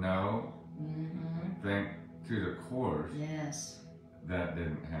 But no, thank to the course, that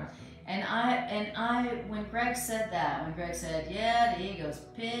didn't happen. And I, when Greg said that, yeah, the ego's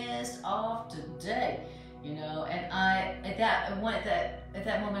pissed off today, you know, and at that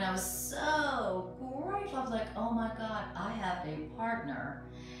moment I was so grateful. I was like, oh my God, I have a partner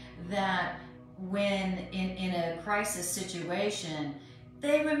that when in a crisis situation,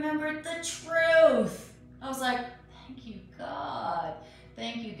 they remembered the truth. I was like, thank you, God.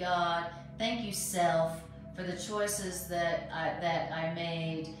 Thank you, God. Thank you, self, for the choices that I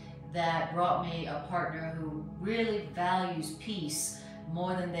made that brought me a partner who really values peace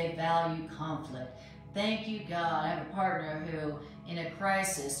more than they value conflict. Thank you, God. I have a partner who, in a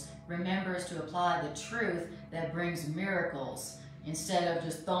crisis, remembers to apply the truth that brings miracles instead of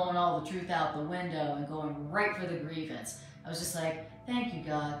just throwing all the truth out the window and going right for the grievance. I was just like, thank you,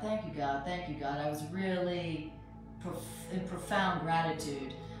 God. Thank you, God. Thank you, God. I was really in profound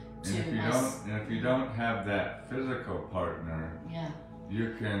gratitude to and if you don't have that physical partner,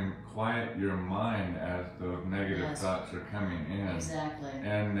 you can quiet your mind as those negative thoughts are coming in. Exactly.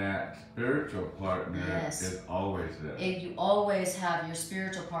 And that spiritual partner is always there. You always have your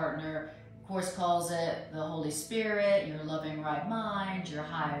spiritual partner. Course calls it the Holy Spirit, your loving right mind, your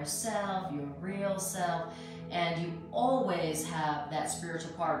higher self, your real self. And you always have that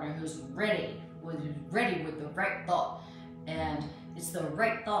spiritual partner who's ready with the right thought. And it's the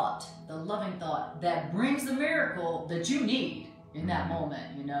right thought, the loving thought, that brings the miracle that you need in that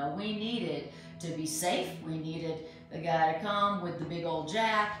moment. You know, we needed to be safe. We needed the guy to come with the big old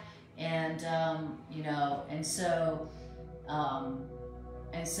jack, and you know, and so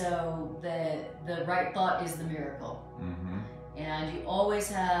the right thought is the miracle. And you always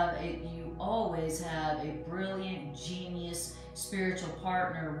have a brilliant, genius spiritual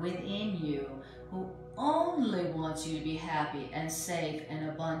partner within you who only wants you to be happy and safe and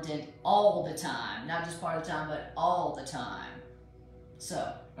abundant all the time, not just part of the time, but all the time.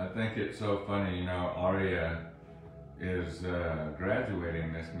 So I think it's so funny, you know, Aria is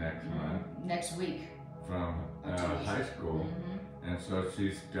graduating this next week from high school, and so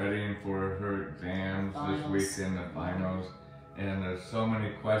she's studying for her exams this week in the finals, and there's so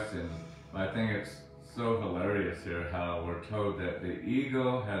many questions. But I think it's so hilarious here how we're told that the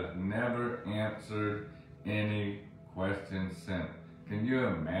ego has never answered any questions sent. Can you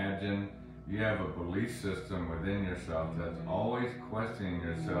imagine? You have a belief system within yourself that's always questioning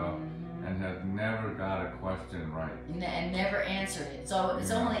yourself and has never got a question right. And never answered it. So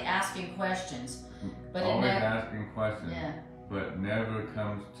it's only asking questions. But always asking questions, but never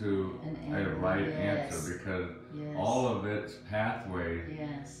comes to a right answer, because all of its pathways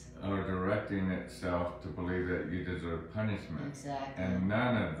are directing itself to believe that you deserve punishment. Exactly. And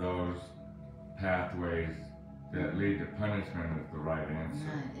none of those pathways that lead to punishment is the right answer.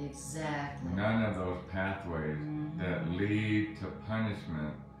 Right, exactly. None of those pathways that lead to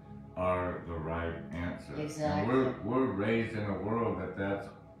punishment are the right answer. Exactly. And we're raised in a world that's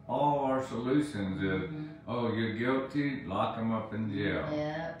all our solutions is, oh, you're guilty, lock them up in jail.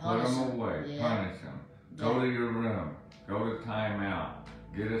 Put them away, punish them. Go to your room, go to timeout,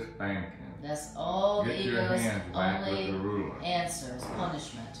 get a spanking. That's all the ego's only answer is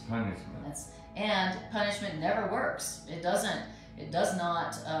punishment. Punishment. And punishment never works. It does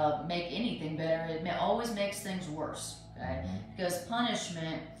not make anything better. It always makes things worse, right? Because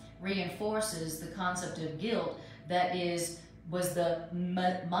punishment reinforces the concept of guilt that was the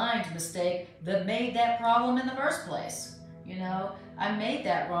mind mistake that made that problem in the first place. You know, I made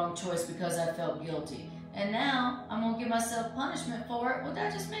that wrong choice because I felt guilty. and now I'm going to give myself punishment for it. Well,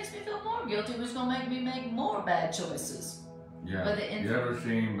 that just makes me feel more guilty, which is going to make me make more bad choices. Yeah. But you ever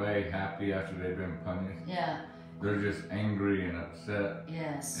seen anybody happy after they've been punished? Yeah. They're just angry and upset.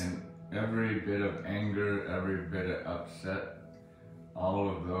 Yes. And every bit of anger, every bit of upset, all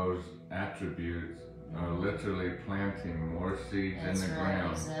of those attributes are literally planting more seeds in the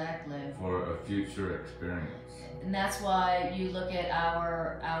ground for a future experience. And that's why you look at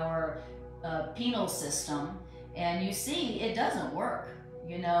our penal system, and you see it doesn't work.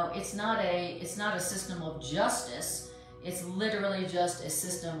 You know, it's not a system of justice. It's literally just a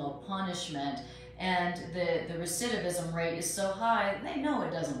system of punishment. And the recidivism rate is so high, they know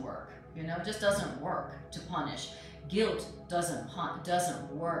it doesn't work. You know, it just doesn't work to punish. Guilt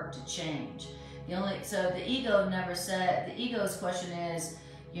doesn't work to change. So the ego never said, the ego's question is,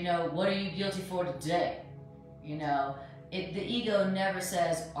 you know, what are you guilty for today? You know, the ego never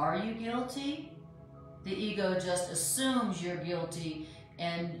says, are you guilty? The ego just assumes you're guilty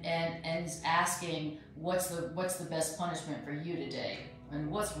and is asking, what's the best punishment for you today? And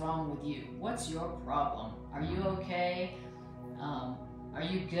what's wrong with you? What's your problem? Are you okay? Are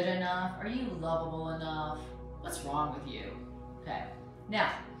you good enough? Are you lovable enough? What's wrong with you? Okay.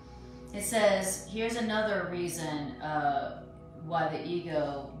 Now, it says, here's another reason why the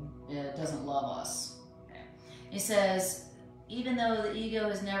ego doesn't love us. Okay. It says, even though the ego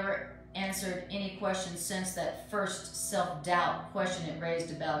has never answered any question since that first self-doubt question it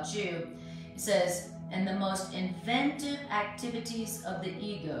raised about you, it says, and the most inventive activities of the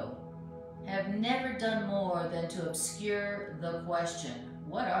ego have never done more than to obscure the question,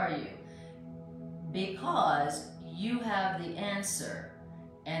 what are you? Because you have the answer,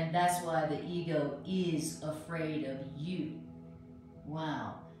 and that's why the ego is afraid of you.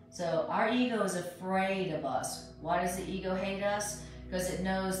 Wow. So our ego is afraid of us. Why does the ego hate us? Because it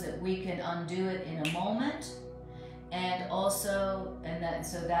knows that we can undo it in a moment. And also,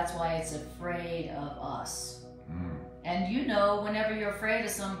 so that's why it's afraid of us. And you know, whenever you're afraid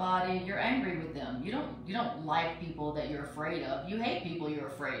of somebody, you're angry with them. You don't like people that you're afraid of. You hate people you're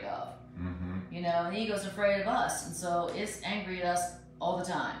afraid of. You know, and the ego's afraid of us, and so it's angry at us all the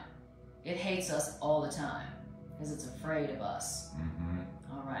time. It hates us all the time because it's afraid of us.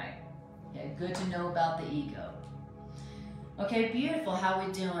 All right. Okay, good to know about the ego. Okay, beautiful. How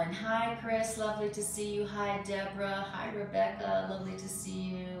we doing? Hi, Chris. Lovely to see you. Hi, Deborah. Hi, Rebecca. Lovely to see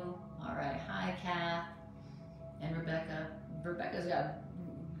you. All right. Hi, Kath. And Rebecca. Rebecca's got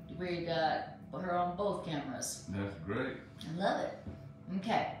her on both cameras. That's great. I love it.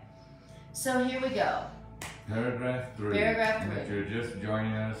 Okay. So here we go. Paragraph 3. Paragraph 3. And if you're just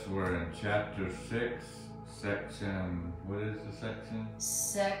joining us, we're in chapter 6, section, what is the section?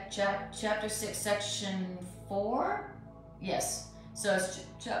 Chapter 6, section 4? Yes. So it's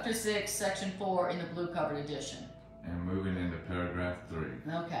chapter 6, section 4 in the blue covered edition. And moving into paragraph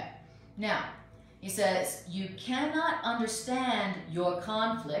 3. Okay. Now, he says, you cannot understand your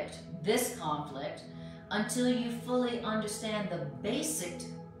conflict, this conflict, until you fully understand the basic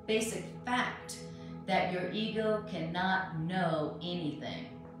fact that your ego cannot know anything.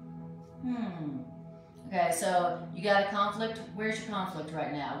 Okay, so you got a conflict. Where's your conflict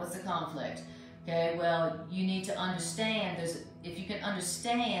right now? What's the conflict? Okay, well, you need to understand, if you can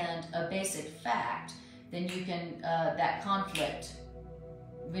understand a basic fact, then you can, that conflict,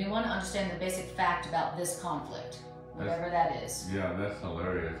 we want to understand the basic fact about this conflict, whatever that is. Yeah, that's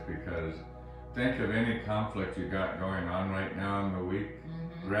hilarious, because think of any conflict you got going on right now in the week.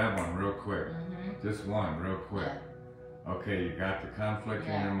 Grab one real quick. Just one real quick. Yeah. Okay, you got the conflict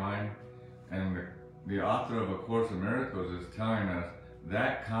in your mind, and the author of A Course in Miracles is telling us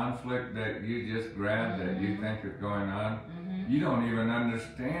that conflict that you just grabbed that you think is going on, you don't even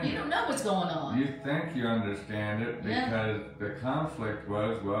understand it. You don't know what's going on. You think you understand it because the conflict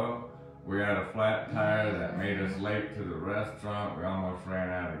was, well, we had a flat tire that made us late to the restaurant. We almost ran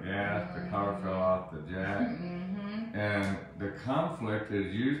out of gas. The car fell off the jack. And the conflict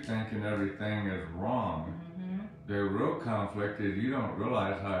is you thinking everything is wrong. The real conflict is you don't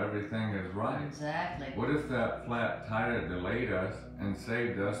realize how everything is right. Exactly. What if that flat tire delayed us and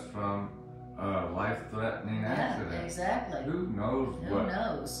saved us from a life-threatening accident? Exactly. Who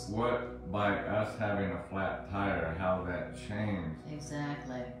knows what by us having a flat tire, how that changed.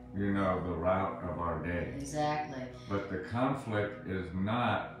 Exactly. You know, the route of our day. Exactly. But the conflict is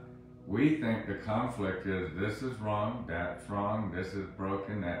not, we think the conflict is this is wrong, that's wrong, this is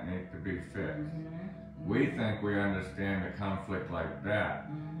broken, that needs to be fixed. We think we understand the conflict like that.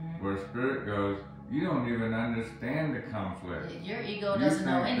 Where Spirit goes, you don't even understand the conflict. Your ego doesn't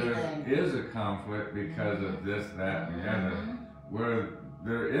know anything. There is a conflict because of this, that, and the other. Where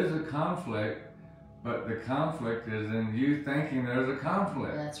there is a conflict, But the conflict is in you thinking there's a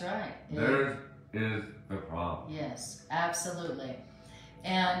conflict. That's right. There is the problem. Yes, absolutely.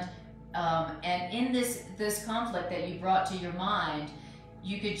 And in this conflict that you brought to your mind,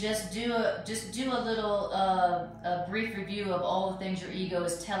 you could just do a little a brief review of all the things your ego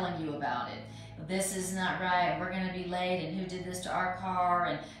is telling you about it. This is not right. We're going to be late, and who did this to our car,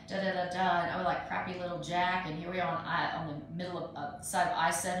 and da da da da. And oh, like crappy little Jack, and here we are on the middle of side of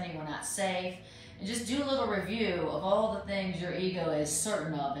I-70. We're not safe. And just do a little review of all the things your ego is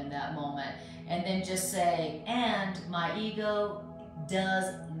certain of in that moment, and then just say, and my ego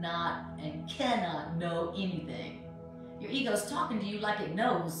does not and cannot know anything. Your ego's talking to you like it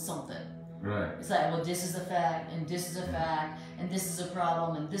knows something. Right. It's like, well, this is a fact, and this is a fact, and this is a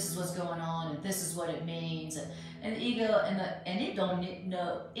problem, and this is what's going on, and this is what it means. And the ego and it don't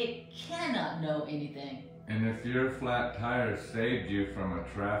know, it cannot know anything. And if your flat tire saved you from a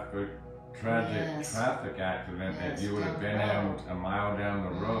tragic traffic accident that you would have been in a mile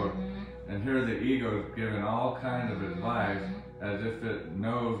down the road, and here the ego is giving all kinds of advice as if it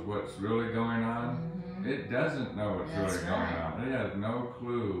knows what's really going on. It doesn't know what's really going on. It has no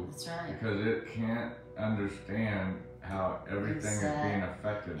clue. That's right. Because it can't understand how everything is being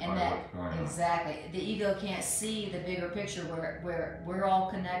affected by what's going on. Exactly. The ego can't see the bigger picture where we're all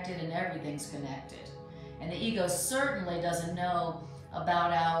connected and everything's connected. And the ego certainly doesn't know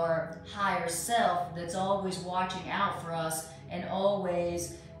about our higher self that's always watching out for us and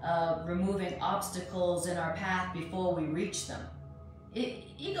always removing obstacles in our path before we reach them.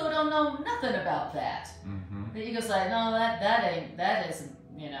 Ego don't know nothing about that. The ego's like, no, that isn't,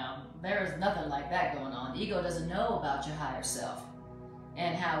 there is nothing like that going on. The ego doesn't know about your higher self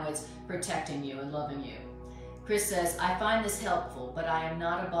and how it's protecting you and loving you. Chris says, I find this helpful, but I am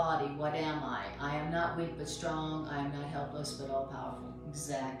not a body. What am I? I am not weak but strong. I am not helpless but all powerful.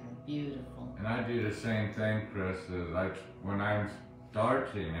 Exactly. Beautiful. And I do the same thing, Chris, is when I'm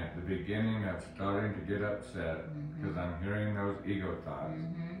starting at the beginning of starting to get upset because I'm hearing those ego thoughts,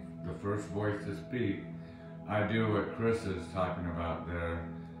 the first voice to speak, I do what Chris is talking about there,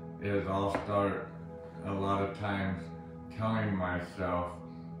 is I'll start a lot of times telling myself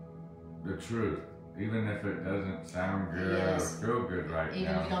the truth, even if it doesn't sound good or feel good right now.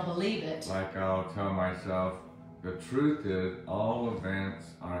 Even if you don't believe it. Like I'll tell myself, the truth is all events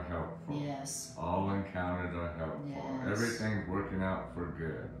are helpful. Yes. All encounters are helpful. Yes. Everything's working out for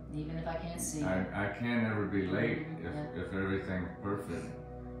good. Even if I can't see it. I can't ever be late if everything's perfect.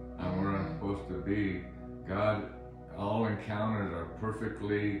 And where I'm supposed to be. God, all encounters are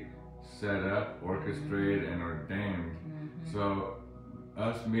perfectly set up, orchestrated, and ordained. So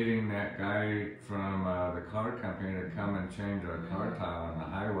us meeting that guy from the car company to come and change our car tile on the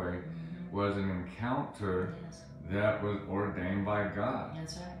highway was an encounter that was ordained by God.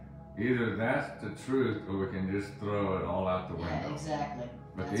 That's right. Either that's the truth, or we can just throw it all out the window. Yeah, exactly.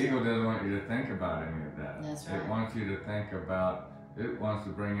 But the ego doesn't want you to think about any of that. That's right. It wants you to think about, it wants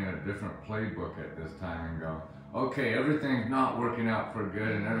to bring in a different playbook at this time and go, okay, everything's not working out for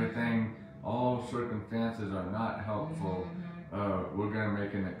good and everything, all circumstances are not helpful. We're going to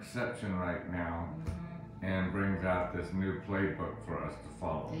make an exception right now, and brings out this new playbook for us to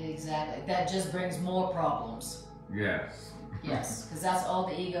follow. Exactly. That just brings more problems. Yes. Yes, because that's all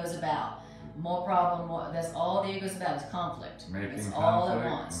the ego is about. More problem, that's all the ego is about, is conflict. Making it's conflict all it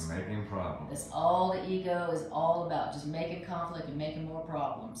wants. and making problems. That's all the ego is all about, just making conflict and making more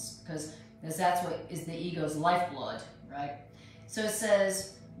problems. Because that's what is the ego's lifeblood, right? So it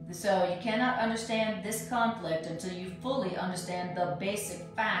says, so you cannot understand this conflict until you fully understand the basic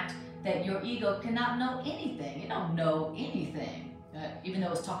fact that your ego cannot know anything. It don't know anything, even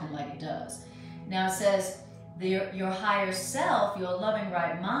though it's talking like it does. Now it says, your higher self, your loving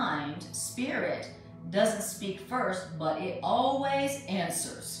right mind, spirit, doesn't speak first, but it always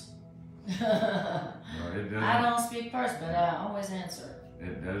answers. No, it doesn't. I don't speak first, but I always answer.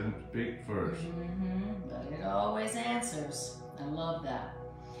 It doesn't speak first. But it always answers. I love that.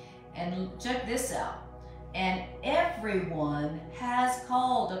 And check this out. And everyone has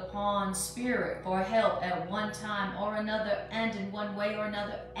called upon spirit for help at one time or another, and in one way or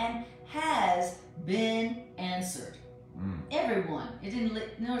another, and has been answered. Everyone.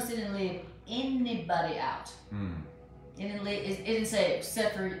 Notice it didn't leave anybody out. It didn't say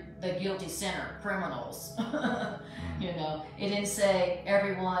except for the guilty sinner, criminals. It didn't say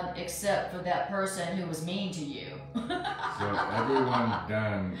everyone except for that person who was mean to you. So everyone's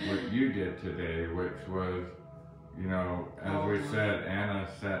done what you did today, which was, as we said, Anna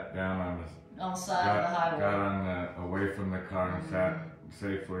sat down on the side of the highway. Got away from the car and sat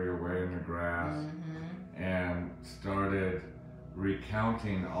safely away in the grass and started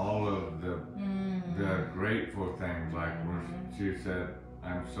recounting all of the grateful things, like where she said,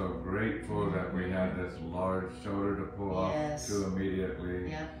 I'm so grateful that we had this large shoulder to pull off to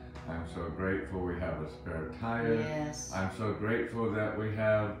immediately. Yep. I'm so grateful we have a spare tire. Yes. I'm so grateful that we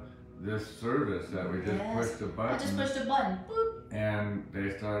have this service that we just pushed a button. I just pushed a button. Boop. And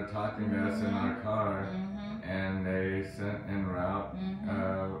they started talking to us in our car, and they sent en route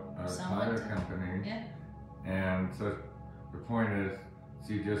a tire company. Yeah. And so the point is,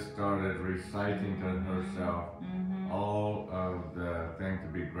 she just started reciting to herself all of the things to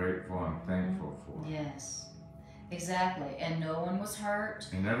be grateful and thankful for. Yes, exactly. And no one was hurt.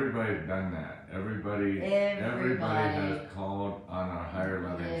 And everybody's done that. Everybody has called on our higher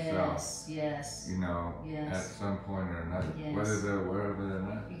loving self. Yes. You know, at some point or another, whether they're aware of it or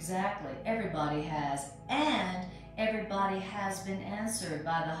not. Exactly. Everybody has. And everybody has been answered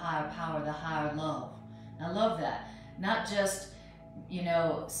by the higher power, the higher love. I love that. Not just, you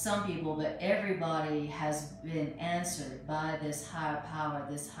know, some people, but everybody has been answered by this higher power,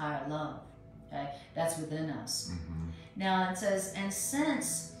 this higher love. Okay, that's within us. Now it says, and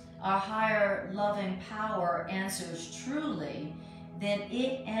since our higher loving power answers truly, then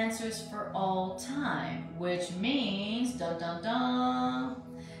it answers for all time, which means, dun dun dun,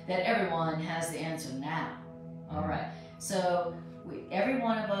 that everyone has the answer now. All right, so every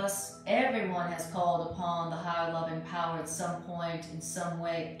one of us, everyone has called upon the higher loving power at some point, in some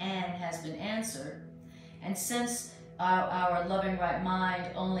way, and has been answered. And since our loving right mind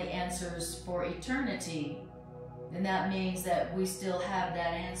only answers for eternity, then that means that we still have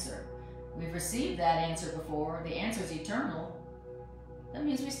that answer. We've received that answer before. The answer is eternal. That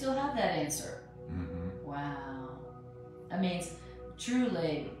means we still have that answer. Wow. That means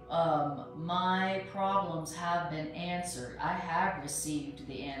truly, my problems have been answered. I have received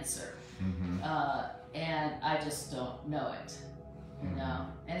the answer. And I just don't know it. You know,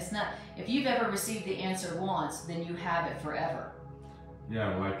 and it's not, if you've ever received the answer once, then you have it forever.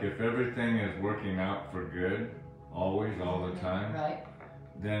 Yeah, like if everything is working out for good, always, all the time, right,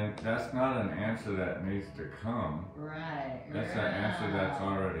 then that's not an answer that needs to come. Right. That's an answer that's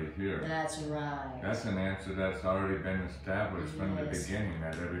already here. That's right. That's an answer that's already been established from the beginning,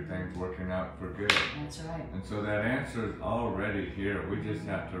 that everything's working out for good. That's right. And so that answer is already here. We just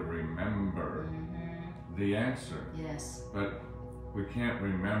have to remember the answer. Yes. But we can't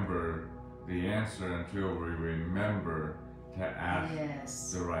remember the answer until we remember to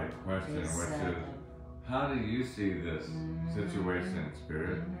ask the right question, which is, how do you see this situation,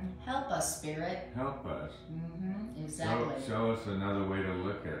 Spirit? Help us, Spirit. Help us. Exactly. Show us another way to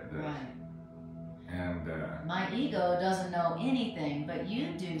look at this. Right. And my ego doesn't know anything, but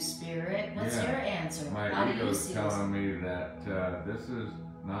you do, Spirit. What's your answer? My ego's telling me that this is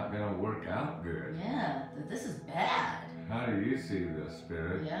not going to work out good. Yeah, that this is bad. How do you see this,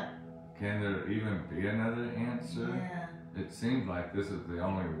 Spirit? Yeah. Can there even be another answer? Yeah. It seems like this is the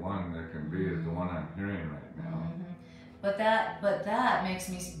only one there can be, is the one I'm hearing right now. But that makes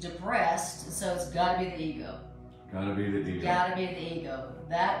me depressed, so it's got to be the ego. Gotta be the ego. Gotta be the ego.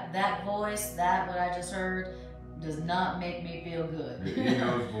 That voice, that what I just heard, does not make me feel good. The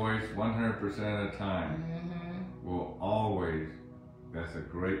ego's voice, 100% of the time, will always, that's a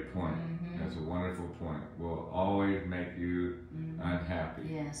great point, that's a wonderful point, will always make you unhappy.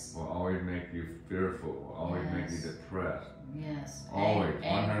 Yes. Will always make you fearful, will always make you depressed. Yes. Always,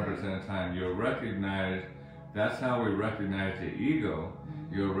 100% of the time. You'll recognize, that's how we recognize the ego.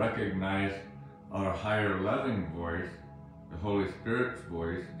 You'll recognize our higher loving voice, the Holy Spirit's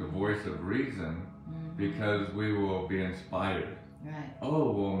voice, the voice of reason, because we will be inspired. Right.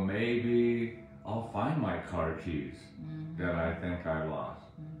 Oh, well, maybe I'll find my car keys that I think I lost.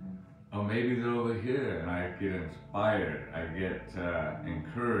 Oh, maybe they're over here, and I get inspired. I get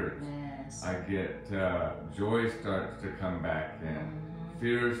encouraged. Yes. I get joy starts to come back in.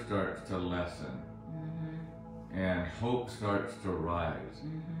 Fear starts to lessen. And hope starts to rise.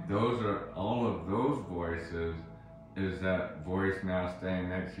 Those are, all of those voices, is that voice now staying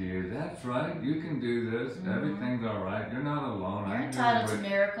next to you. That's right, you can do this. Everything's all right. You're not alone. You're entitled to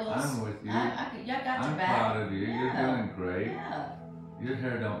miracles. I'm with you. I got your I'm back. proud of you. Yeah. You're doing great. Yeah. Your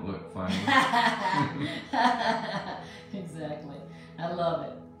hair don't look funny. Exactly. I love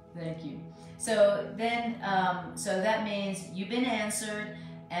it. Thank you. So then, so that means you've been answered.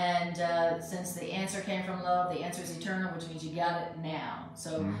 And since the answer came from love, the answer is eternal, which means you got it now.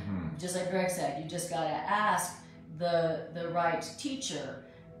 So just like Greg said, you just got to ask the right teacher,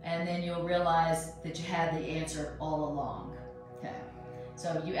 and then you'll realize that you had the answer all along. Okay.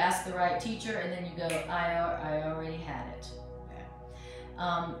 So you ask the right teacher, and then you go, I already had it.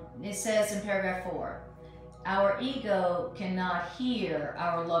 Okay. It says in paragraph 4, our ego cannot hear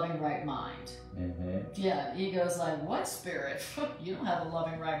our loving right mind. Yeah, ego's like, what spirit? You don't have a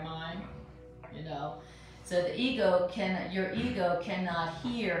loving right mind, you know. So the your ego cannot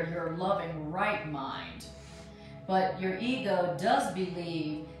hear your loving right mind, but your ego does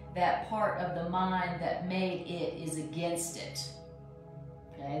believe that part of the mind that made it is against it.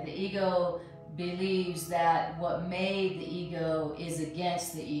 Okay, the ego believes that what made the ego is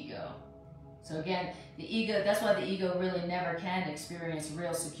against the ego. So again, the ego, that's why the ego really never can experience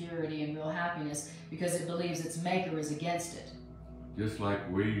real security and real happiness, because it believes its maker is against it. Just like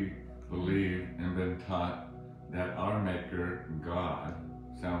we believe and been taught that our maker, God,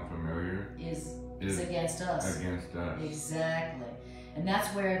 sound familiar? Is against us. Against us. Exactly. And that's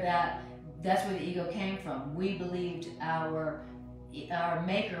where the ego came from. We believed our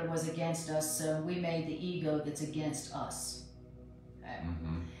maker was against us, so we made the ego that's against us. Okay.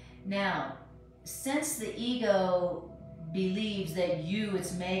 Now, since the ego believes that you,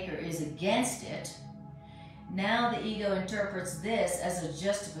 its maker, is against it, now the ego interprets this as a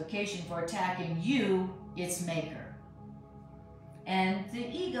justification for attacking you, its maker. And the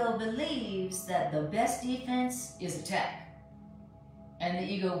ego believes that the best defense is attack. And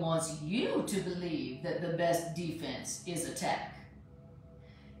the ego wants you to believe that the best defense is attack.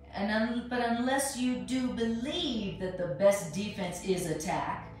 But unless you do believe that the best defense is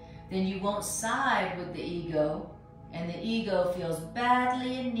attack, then you won't side with the ego, and the ego feels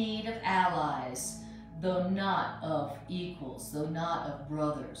badly in need of allies, though not of equals, though not of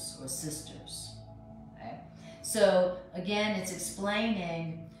brothers or sisters. Okay? So again, it's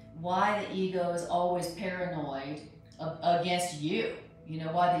explaining why the ego is always paranoid against you. You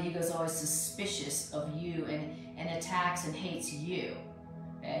know, why the ego is always suspicious of you and attacks and hates you.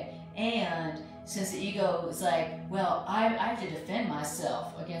 Okay? And since the ego is like, well, I have to defend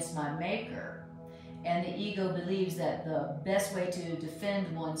myself against my maker, and the ego believes that the best way to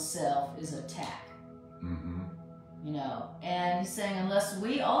defend oneself is attack. You know, and he's saying unless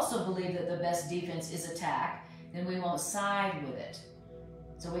we also believe that the best defense is attack, then we won't side with it.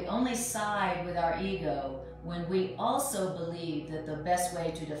 So we only side with our ego when we also believe that the best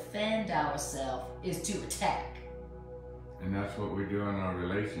way to defend ourselves is to attack. And that's what we do in our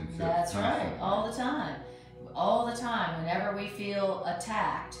relationships. That's right, all the time. All the time, whenever we feel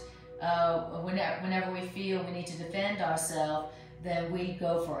attacked, whenever we feel we need to defend ourselves, then we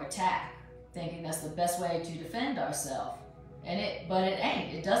go for attack, thinking that's the best way to defend ourselves. But it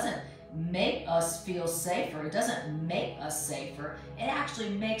ain't. It doesn't make us feel safer. It doesn't make us safer. It actually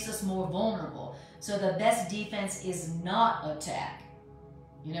makes us more vulnerable. So the best defense is not attack.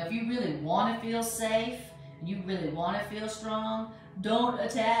 You know, if you really want to feel safe, you really want to feel strong, don't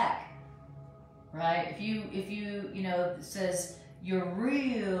attack, right? If you know, it says your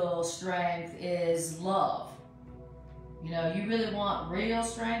real strength is love. You know, you really want real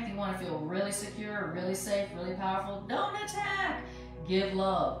strength, you want to feel really secure, really safe, really powerful, don't attack. Give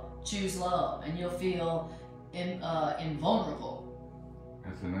love, choose love, and you'll feel invulnerable.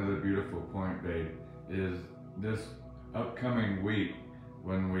 That's another beautiful point, babe, is this upcoming week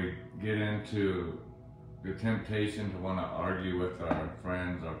when we get into the temptation to want to argue with our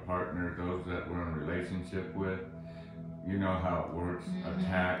friends, our partners, those that we're in a relationship with. You know how it works.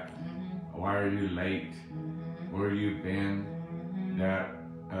 Attack. Why are you late? Where you been?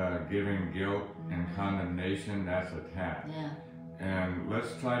 That giving guilt and condemnation, that's attack. And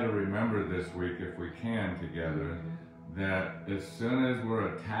let's try to remember this week, if we can together, that as soon as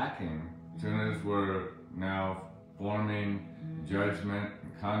we're attacking, as soon as we're now forming judgment,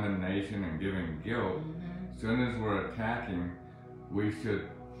 condemnation, and giving guilt, as soon as we're attacking, we should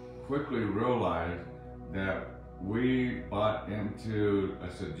quickly realize that we bought into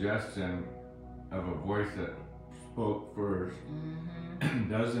a suggestion of a voice that spoke first,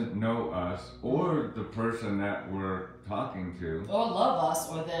 doesn't know us or the person that we're talking to, or love us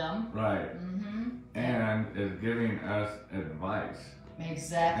or them, right? And is giving us advice.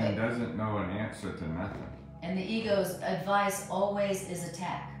 Exactly. And doesn't know an answer to nothing. And the ego's advice always is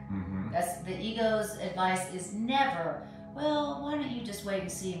attack. That's the ego's advice is never, well, why don't you just wait and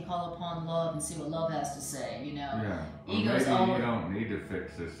see and call upon love and see what love has to say, you know? Yeah. Well, Ego's maybe always, you don't need to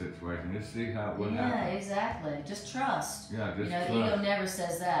fix this situation. Just see how it would happen. Yeah, exactly. Just trust. Yeah, just trust. trust. The ego never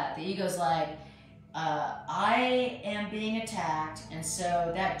says that. The ego's like, I am being attacked, and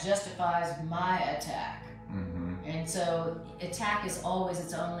so that justifies my attack. And so attack is always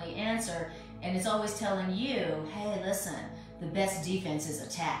its only answer, and it's always telling you, hey, listen, the best defense is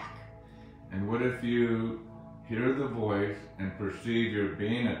attack. And what if you hear the voice and perceive you're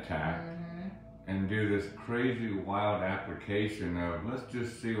being attacked and do this crazy wild application of let's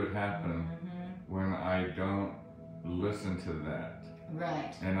just see what happens when I don't listen to that.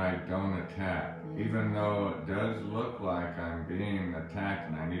 Right. And I don't attack. Even though it does look like I'm being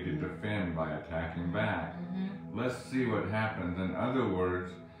attacked and I need to defend by attacking back. Let's see what happens. In other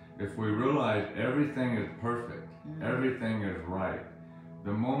words, if we realize everything is perfect, everything is right,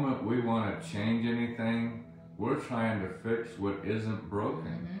 the moment we want to change anything, we're trying to fix what isn't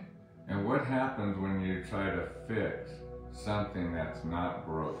broken. And what happens when you try to fix something that's not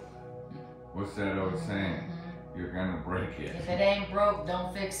broke? What's that old saying? You're gonna break it. If it ain't broke,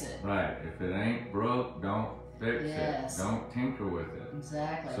 don't fix it. Right. If it ain't broke, don't fix it. Don't tinker with it.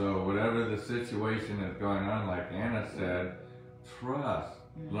 Exactly. So whatever the situation is going on, like Anna said, trust.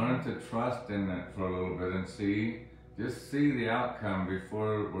 Learn to trust in it for a little bit and just see the outcome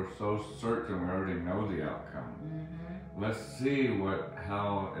before we're so certain we already know the outcome. Let's see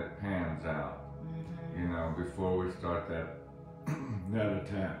how it pans out, you know, before we start that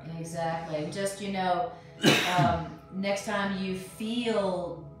attack. Exactly. Just, you know, next time you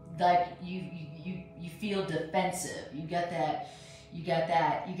feel like you feel defensive, you got that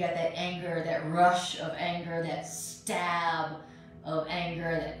anger, that rush of anger, that stab of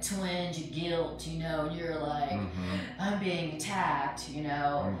anger, that twinge of guilt, you know, and you're like, I'm being attacked, you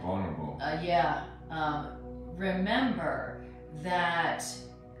know. I'm vulnerable. Remember that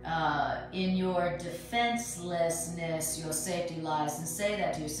in your defenselessness, your safety lies, and say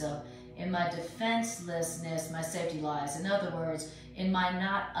that to yourself. In my defenselessness, my safety lies. In other words, in my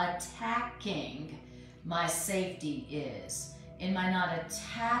not attacking, my safety is. In my not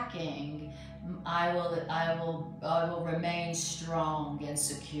attacking, I will remain strong and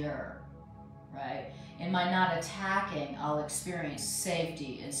secure, right? In my not attacking, I'll experience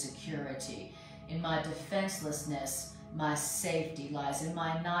safety and security. In my defenselessness, my safety lies. In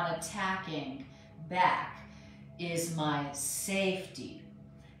my not attacking back is my safety.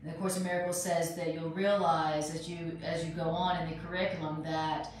 And the Course in Miracles says that you'll realize as you go on in the curriculum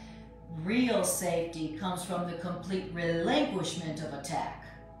that real safety comes from the complete relinquishment of attack.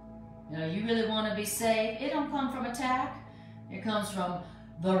 You know, you really want to be safe, it don't come from attack. It comes from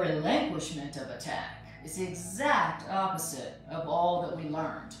the relinquishment of attack. It's the exact opposite of all that we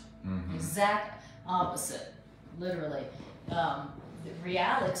learned. Exact opposite, literally. The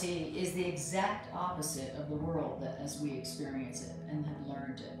reality is the exact opposite of the world that as we experience it and have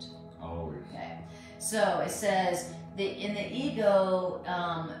learned it. Always. Okay. So it says that in the ego,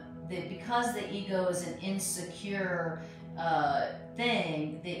 because the ego is an insecure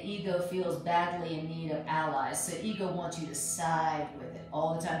thing, the ego feels badly in need of allies. So ego wants you to side with it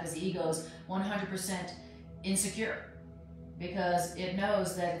all the time because the ego is 100% insecure because it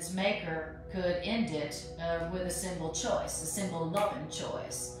knows that its maker could end it with a simple choice, a simple loving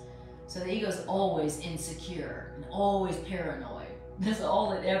choice. So the ego is always insecure and always paranoid. That's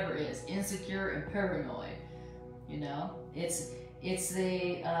all it ever is, insecure and paranoid. You know, it's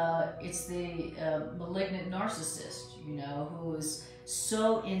the malignant narcissist, you know, who is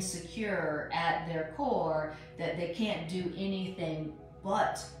so insecure at their core that they can't do anything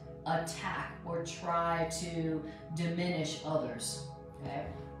but attack or try to diminish others. Okay.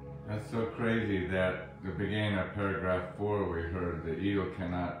 That's so crazy that the beginning of paragraph 4 we heard the ego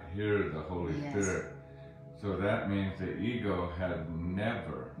cannot hear the Holy Spirit. So that means the ego had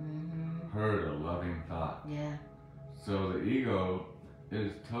never heard a loving thought. Yeah. So the ego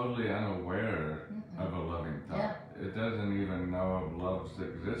is totally unaware of a loving thought. Yeah. It doesn't even know of love's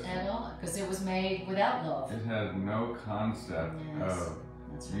existence. At all, because it was made without love. It has no concept of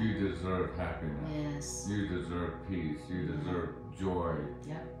you deserve happiness. Yes. You deserve peace. You deserve joy.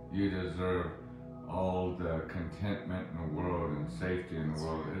 Yep. You deserve all the contentment in the world and safety in the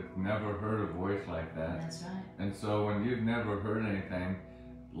world. It's never heard a voice like that. That's right. And so when you've never heard anything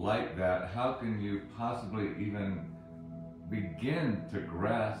like that, how can you possibly even begin to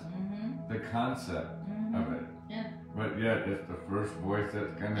grasp the concept of it? Yeah. But yet it's the first voice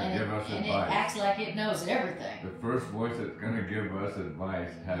that's going to give us and advice. And it acts like it knows everything. The first voice that's going to give us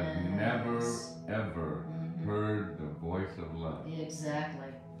advice has never, ever heard the voice of love. Exactly.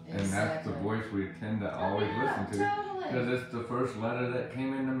 And that's the voice we tend to always listen to. Because it's the first letter that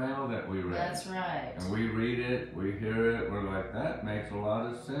came in the mail that we read. That's right. And we read it, we hear it, we're like, that makes a lot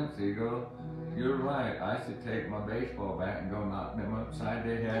of sense, ego. You're right, I should take my baseball bat and go knock them upside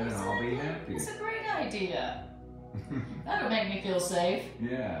their head and I'll be happy. It's a great idea. That'll make me feel safe.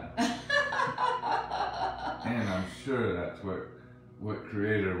 Yeah. And I'm sure that's what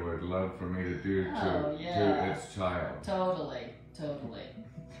Creator would love for me to do to its child. Totally.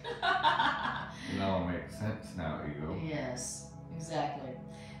 It all makes sense now, ego. Yes, exactly.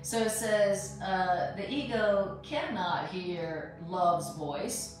 So it says the ego cannot hear love's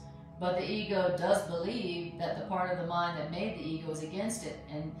voice But the ego does believe that the part of the mind that made the ego is against it,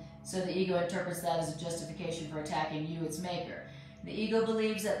 and so the ego interprets that as a justification for attacking you, its maker. The ego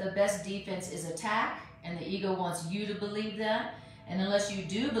believes that the best defense is attack, and the ego wants you to believe that. And unless you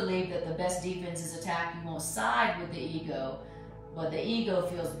do believe that the best defense is attack, you won't side with the ego. But the ego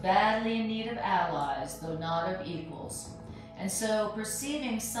feels badly in need of allies, though not of equals. And so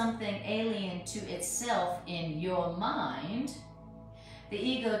perceiving something alien to itself in your mind, the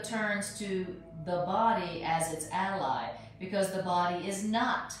ego turns to the body as its ally, because the body is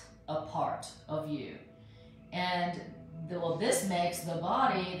not a part of you. And well, this makes the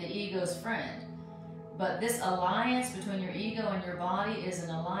body the ego's friend. But this alliance between your ego and your body is an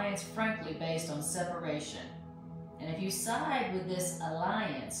alliance, frankly, based on separation. And if you side with this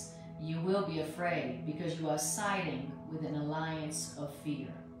alliance, you will be afraid, because you are siding with an alliance of fear.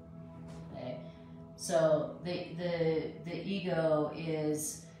 Okay? So the ego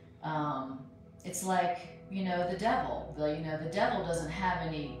is, it's like, you know, the devil. The devil doesn't have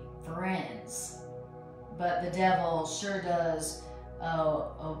any friends, but the devil sure does,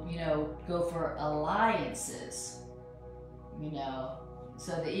 you know, go for alliances. You know,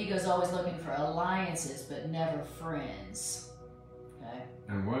 so the ego's always looking for alliances, but never friends. Okay.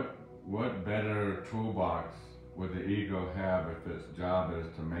 And what better toolbox would the ego have if its job is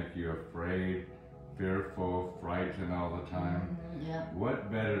to make you afraid, fearful, frightened all the time? Yeah.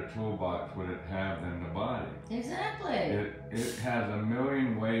 What better toolbox would it have than the body? Exactly. It has a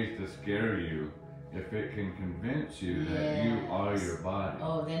million ways to scare you if it can convince you that you are your body.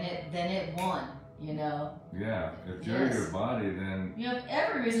 Oh, then it won, you know. Yeah, if you're your body, then you have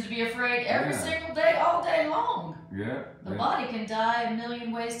every reason to be afraid every single day, all day long. Yeah. The body can die a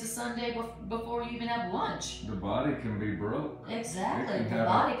million ways to Sunday before you even have lunch. The body can be broke. Exactly. The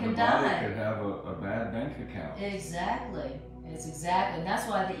body can die. The body could have a bad bank account. Exactly. It's exactly. And that's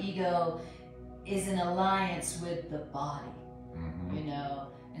why the ego is in alliance with the body. Mm-hmm. You know.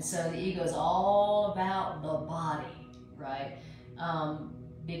 And so the ego is all about the body, right?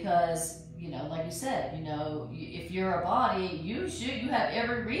 Because, you know, like you said, you know, if you're a body, you have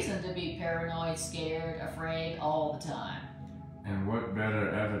every reason to be paranoid, scared, afraid all the time. And what better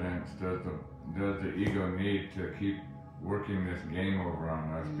evidence does the ego need to keep working this game over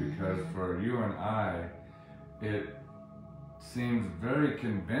on us? Mm-hmm. Because for you and I, it seems very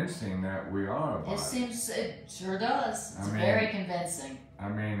convincing that we are a body. It sure does. It's very convincing. I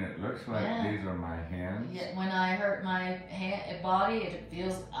mean, it looks like these are my hands. Yeah, when I hurt my body,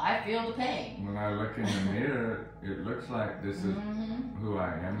 I feel the pain. When I look in the mirror, it looks like this is who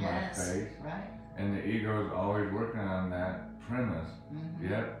I am, my face. Right. And the ego is always working on that premise.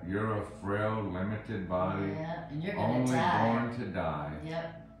 Mm-hmm. Yep, you're a frail, limited body, and you're gonna die. Only born to die.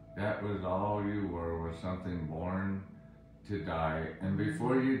 Yep. That was all you were, was something born to die. And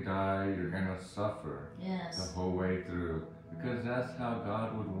before you die, you're gonna suffer the whole way through. Because that's how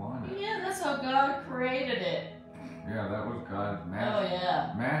God would want it. Yeah, that's how God created it. Yeah, that was God's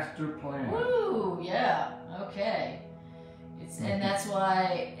master plan. Woo, yeah, okay. And that's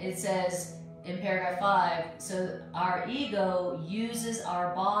why it says in paragraph 5, so our ego uses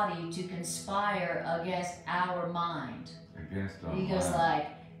our body to conspire against our mind. Against our mind. The ego's like,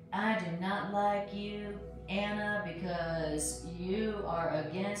 I do not like you, Anna, because you are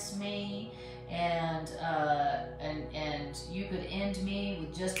against me. And you could end me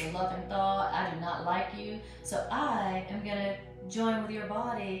with just a loving thought. I do not like you, so I am gonna join with your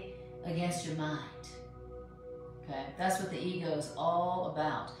body against your mind. Okay, that's what the ego is all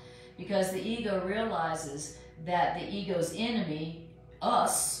about, because the ego realizes that the ego's enemy,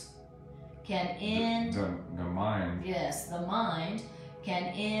 us, can end the mind. Yes, the mind can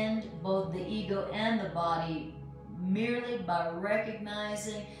end both the ego and the body merely by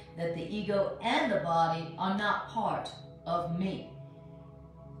recognizing that the ego and the body are not part of me.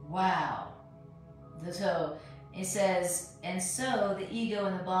 Wow. So it says, and so the ego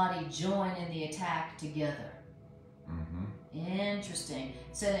and the body join in the attack together. Mm-hmm. Interesting.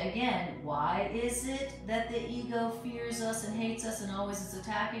 So again, why is it that the ego fears us and hates us and always is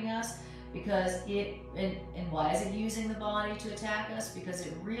attacking us? Because and why is it using the body to attack us? Because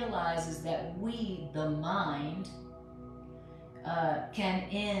it realizes that we, the mind, can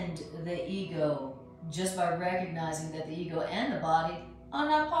end the ego just by recognizing that the ego and the body are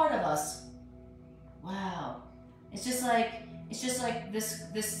not part of us. Wow. It's just like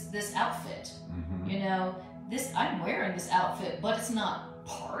this outfit. Mm-hmm. You know, I'm wearing this outfit, but it's not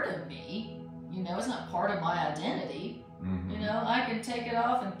part of me. You know, it's not part of my identity. Mm-hmm. You know, I can take it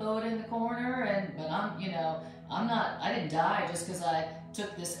off and throw it in the corner, but I didn't die just because I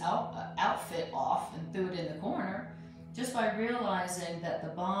took this outfit off and threw it in the corner. just by realizing that the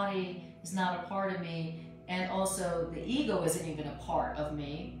body is not a part of me, and also the ego isn't even a part of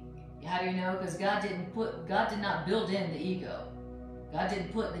me. How do you know? Because God did not build in the ego. God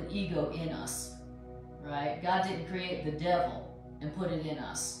didn't put the ego in us, right? God didn't create the devil and put it in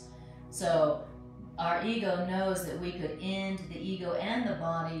us. So our ego knows that we could end the ego and the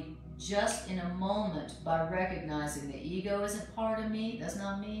body just in a moment by recognizing the ego isn't part of me, that's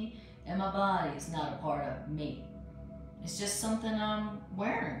not me, and my body is not a part of me. It's just something I'm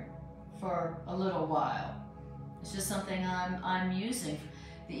wearing for a little while. It's just something I'm using.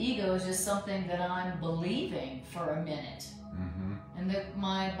 The ego is just something that I'm believing for a minute. And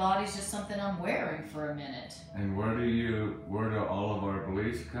my body's just something I'm wearing for a minute. And where do all of our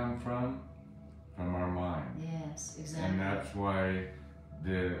beliefs come from? From our mind. Yes, exactly. And that's why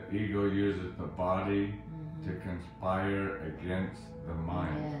the ego uses the body to conspire against the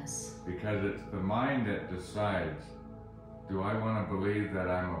mind. Yes. Because it's the mind that decides, do I want to believe that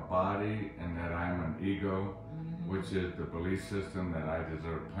I'm a body and that I'm an ego, which is the belief system that I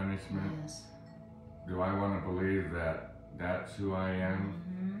deserve punishment? Yes. Do I want to believe that that's who I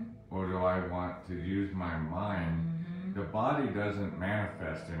am? Or do I want to use my mind? The body doesn't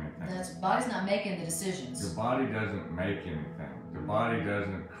manifest anything. The body's not making the decisions. The body doesn't make anything. The body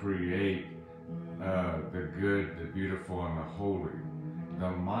doesn't create the good, the beautiful, and the holy. The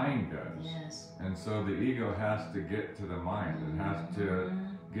mind does. Yes. And so the ego has to get to the mind. It has to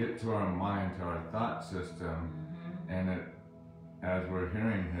get to our mind, to our thought system, and it, as we're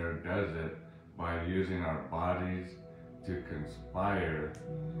hearing here, does it by using our bodies to conspire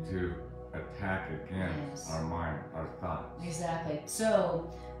to attack against our mind, our thoughts. Exactly. So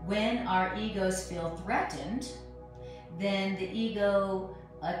when our egos feel threatened, then the ego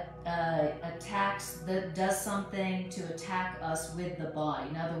does something to attack us with the body.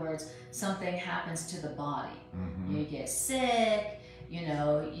 In other words, something happens to the body. You get sick, you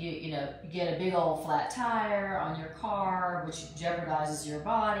get a big old flat tire on your car, which jeopardizes your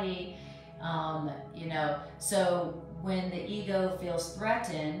body. So when the ego feels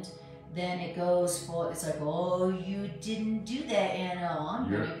threatened, then it goes for, it's like, oh, you didn't do that, Anna.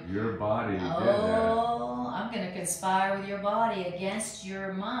 Your body did that. I'm going to conspire with your body against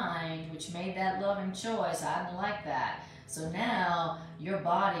your mind, which made that loving choice. I didn't like that. So now your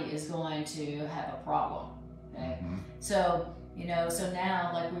body is going to have a problem. Okay? So, so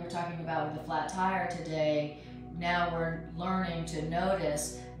now, like we were talking about with the flat tire today, now we're learning to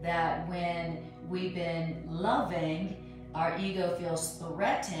notice that when we've been loving, our ego feels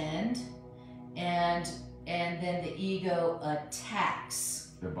threatened, and then the ego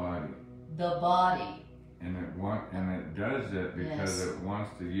attacks the body. The body. And it does it because it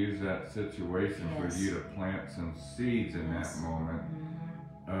wants to use that situation for you to plant some seeds in that moment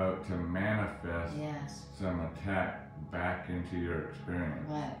to manifest some attack back into your experience.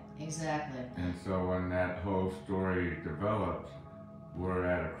 Right, exactly. And so when that whole story develops, we're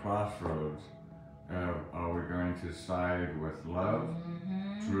at a crossroads. Are we going to side with love,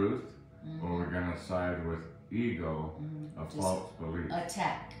 truth, or we're going to side with ego, a false belief?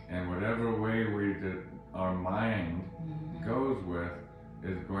 Attack. And whatever way our mind goes with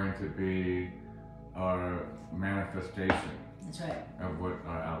is going to be our manifestation. That's right. Of what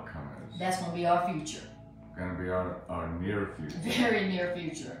our outcome is. That's going to be our future. Going to be our near future. Very near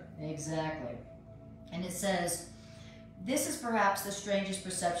future. Exactly. And it says, this is perhaps the strangest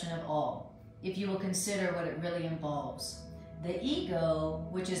perception of all, if you will consider what it really involves. The ego,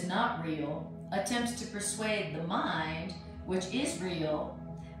 which is not real, attempts to persuade the mind, which is real,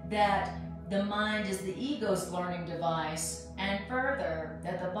 that the mind is the ego's learning device, and further,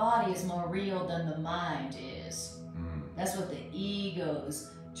 that the body is more real than the mind is. That's what the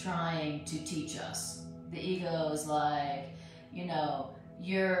ego's trying to teach us. The ego is like,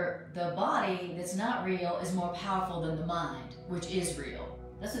 the body that's not real is more powerful than the mind, which is real.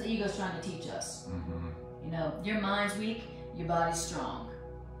 That's what the ego's trying to teach us. Your mind's weak, your body's strong.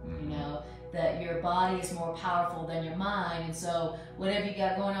 That your body is more powerful than your mind, and so whatever you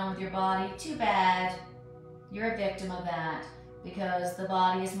got going on with your body, too bad. You're a victim of that because the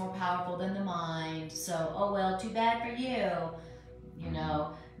body is more powerful than the mind. So, oh well, too bad for you.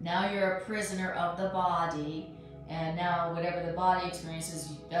 Now you're a prisoner of the body, and now whatever the body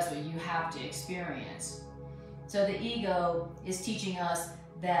experiences, that's what you have to experience. So the ego is teaching us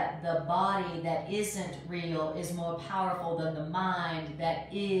that the body that isn't real is more powerful than the mind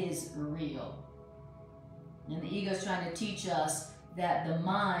that is real. And the ego is trying to teach us that the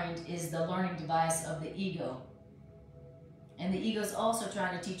mind is the learning device of the ego. And the ego is also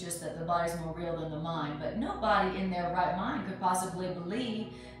trying to teach us that the body is more real than the mind. But nobody in their right mind could possibly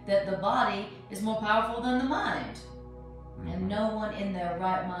believe that the body is more powerful than the mind. And no one in their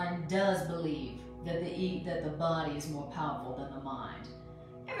right mind does believe that the body is more powerful than the mind.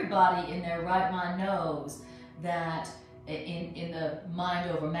 Everybody in their right mind knows that in the mind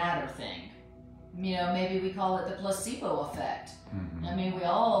over matter thing, you know, maybe we call it the placebo effect. I mean, we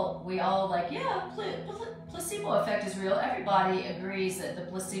all like, yeah, placebo effect is real. Everybody agrees that the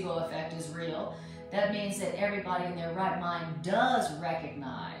placebo effect is real. That means that everybody in their right mind does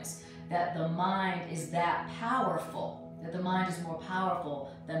recognize that the mind is that powerful, that the mind is more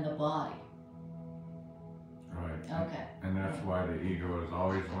powerful than the body. Right. Okay. And that's why the ego is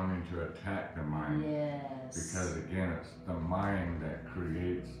always wanting to attack the mind. Yes. Because again, it's the mind that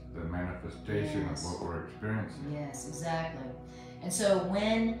creates the manifestation of what we're experiencing. Yes, exactly. And so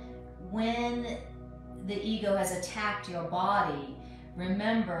when the ego has attacked your body,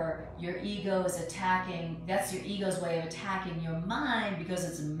 remember your ego is attacking, that's your ego's way of attacking your mind because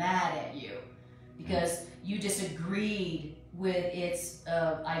it's mad at you. Because you disagreed with its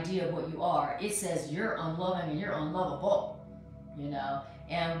idea of what you are. It says you're unloving and you're unlovable, you know,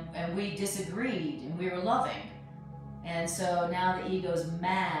 and we disagreed and we were loving. And so now the ego's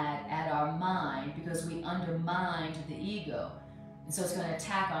mad at our mind because we undermined the ego. And so it's going to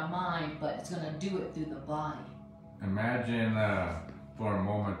attack our mind, but it's going to do it through the body. Imagine for a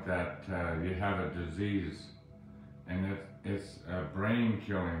moment that you have a disease, and it's a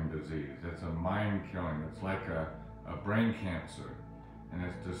brain-killing disease. It's a mind-killing. It's like a brain cancer, and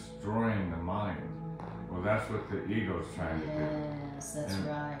it's destroying the mind. Well, that's what the ego's trying to do. Yes, that's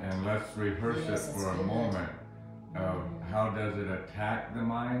right. And let's rehearse it for a moment of how does it attack the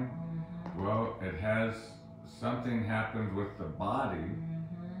mind? Well, it has something happens with the body,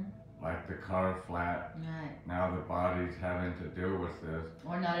 like the car flat. Right. Now the body's having to deal with this.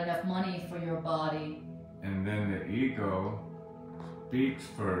 Or not enough money for your body. And then the ego speaks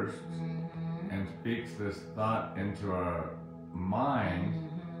first and speaks this thought into our mind.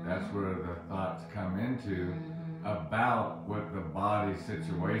 That's where the thoughts come into about what the body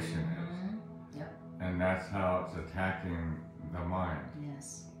situation is. Yep. And that's how it's attacking the mind.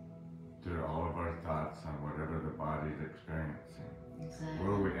 Yes. Through all of our thoughts on whatever the body's experiencing. Exactly.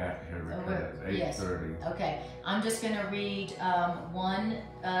 Where are we at here? Because it's 8:30. Yes. Okay. I'm just going to read one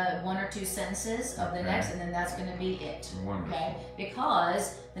or two sentences of the next, and then that's going to be it. Wonderful. Okay?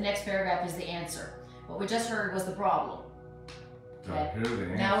 Because the next paragraph is the answer. What we just heard was the problem. So Okay. here's the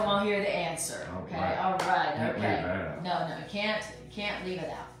answer. Now we're going to hear the answer. Okay. All right. Can't Okay. leave that out. No, can't leave it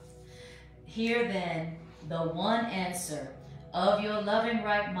out. Hear then the one answer of your loving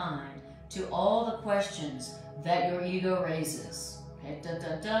right mind to all the questions that your ego raises. Okay, dun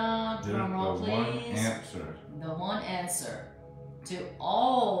dun dun, drum roll please. One answer. The one answer to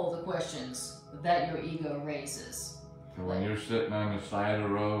all the questions that your ego raises. So when you're sitting on the side of the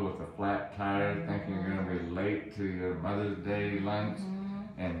road with a flat tire thinking you're going to be late to your Mother's Day lunch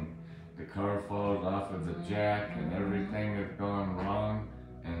and the car falls off of the jack and everything is going wrong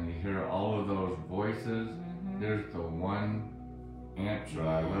and you hear all of those voices, there's the one answer.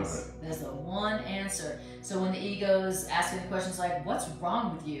 I love it. There's the one answer. So when the ego's asking questions like, what's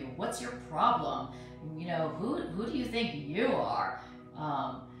wrong with you? What's your problem? You know, who do you think you are?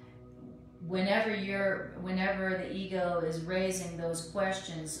 Whenever the ego is raising those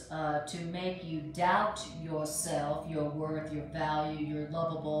questions to make you doubt yourself, your worth, your value, your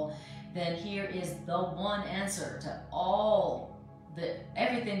lovable, then here is the one answer to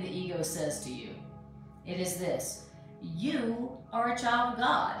everything the ego says to you. It is this: you are a child of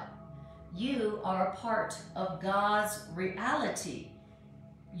God. You are a part of God's reality.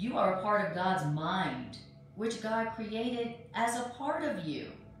 You are a part of God's mind, which God created as a part of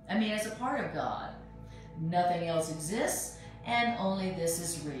you. As a part of God. Nothing else exists, and only this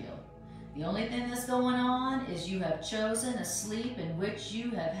is real. The only thing that's going on is you have chosen a sleep in which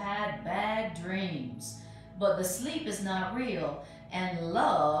you have had bad dreams. But the sleep is not real, and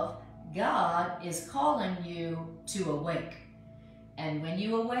love, God, is calling you to awake. And when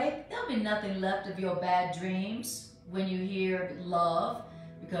you awake, there'll be nothing left of your bad dreams when you hear love,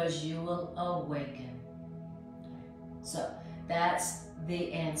 because you will awaken. So that's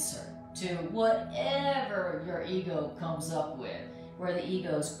the answer to whatever your ego comes up with, where the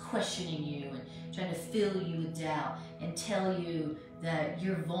ego is questioning you and trying to fill you with doubt and tell you that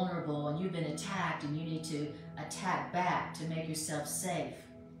you're vulnerable and you've been attacked and you need to attack back to make yourself safe.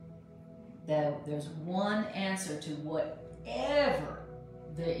 There's one answer to whatever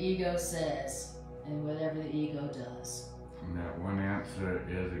the ego says and whatever the ego does. And that one answer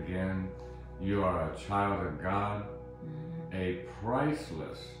is, again, you are a child of God, a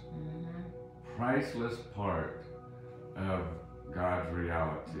priceless part of God's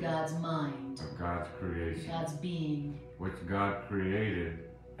reality. God's mind. Of God's creation. God's being. which God created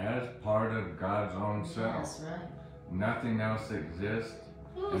as part of God's own self. That's right. Nothing else exists,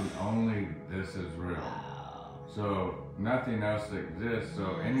 and only this is real. Wow. So nothing else exists.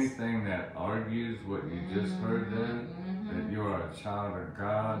 So anything that argues what you just heard there, that you are a child of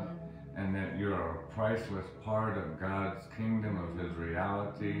God, and that you are a priceless part of God's kingdom, of His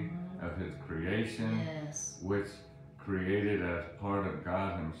reality, of His creation, which created as part of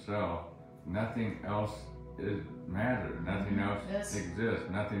God Himself, nothing else matters. Nothing else exists.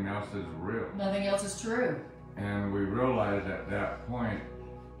 Nothing else is real. Nothing else is true. And we realize at that point,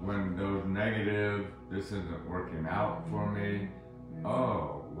 when those negative, this isn't working out for me,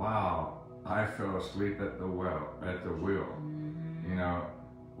 oh wow, I fell asleep at the wheel. You know,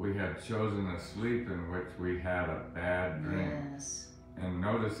 we had chosen a sleep in which we had a bad dream. And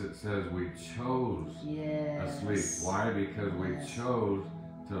notice it says we chose a sleep. Why? Because we chose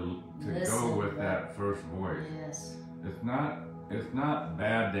to go with that first voice. It's not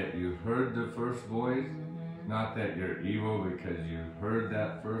bad that you heard the first voice. Not that you're evil because you heard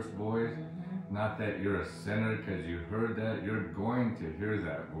that first voice. Not that you're a sinner because you heard that. You're going to hear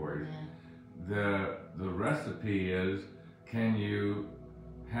that voice. The recipe is, can you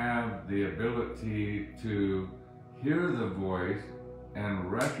have the ability to hear the voice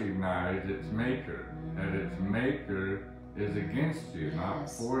and recognize its maker, that its maker is against you, not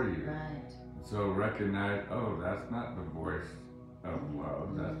for you. So recognize, oh, that's not the voice of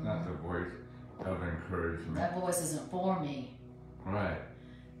love. That's not the voice of encouragement. That voice isn't for me. Right.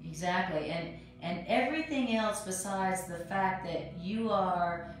 Exactly. And everything else besides the fact that you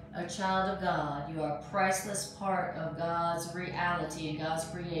are a child of God, you are a priceless part of God's reality and God's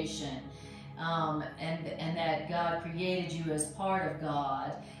creation, and that God created you as part of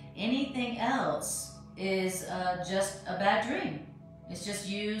God, anything else is just a bad dream. It's just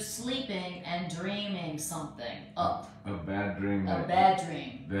you sleeping and dreaming something up. A bad dream. A bad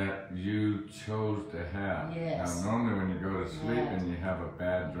dream. That you chose to have. Now, normally when you go to sleep and you have a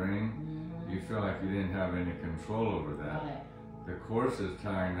bad dream, you feel like you didn't have any control over that. The Course is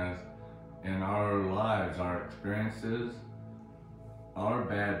telling us in our lives, our experiences, our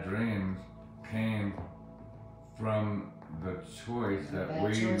bad dreams came from the choice that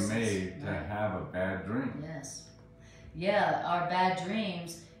we made to have a bad dream. Yeah, our bad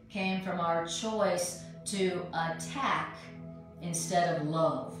dreams came from our choice to attack instead of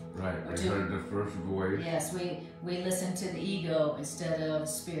love. Right, we heard the first voice. Yes, we listened to the ego instead of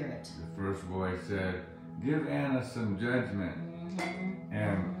spirit. The first voice said, give Anna some judgment.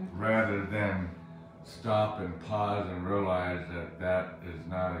 And rather than stop and pause and realize that that is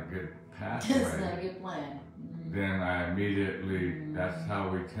not a good pathway. It's not a good plan. Then I immediately, that's how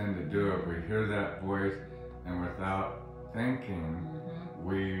we tend to do it. We hear that voice, and without thinking,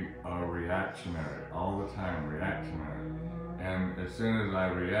 we are reactionary, all the time reactionary. And as soon as I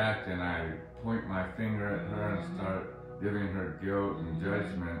react and I point my finger at her and start giving her guilt and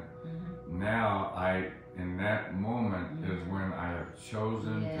judgment, now in that moment is when I have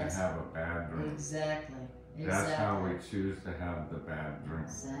chosen to have a bad dream. Exactly. That's how we choose to have the bad dream.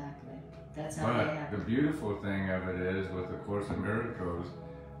 Exactly. That's how they happen. But the beautiful thing of it is, with the Course in Miracles,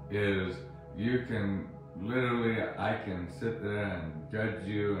 is you can literally, I can sit there and judge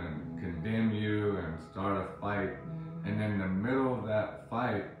you and condemn you and start a fight. And in the middle of that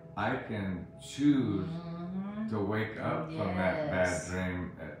fight, I can choose to wake up from that bad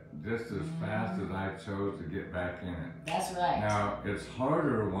dream just as fast as I chose to get back in it. That's right. Now, it's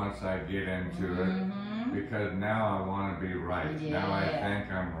harder once I get into it, because now I want to be right. Now I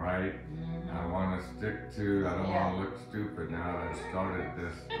think I'm right. I want to stick to, I don't want to look stupid now that I started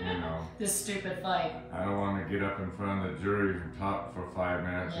this, this stupid fight. I don't want to get up in front of the jury and talk for 5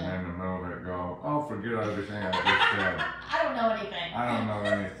 minutes and in the middle of it go, oh, forget everything I just said. I don't know anything. I don't know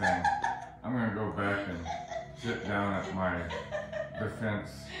anything. I'm going to go back and sit down at my defense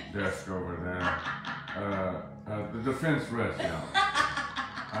desk over there. The defense rests down.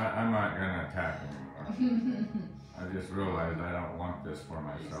 I'm not going to attack anymore. I just realized I don't want this for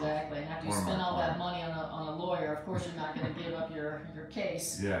myself. Exactly. And after you spend all that money on a lawyer, of course you're not going to give up your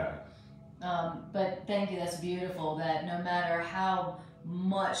case. Yeah. But thank you. That's beautiful. That no matter how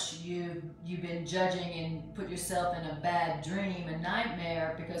much you've been judging and put yourself in a bad dream, a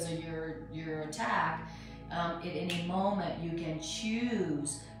nightmare because of your attack, at any moment you can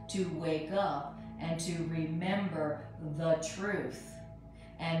choose to wake up and to remember the truth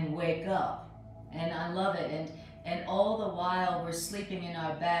and wake up. And I love it. And all the while we're sleeping in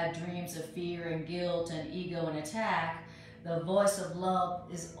our bad dreams of fear and guilt and ego and attack, the voice of love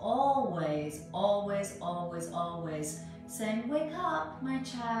is always, always, always, always saying, wake up, my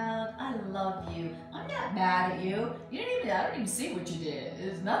child, I love you. I'm not mad at you. I don't even see what you did.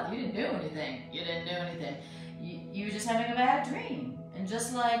 It's nothing, you didn't do anything. You didn't do anything. You were just having a bad dream. And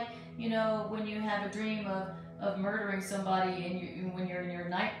just like, you know, when you have a dream of murdering somebody and when you're in your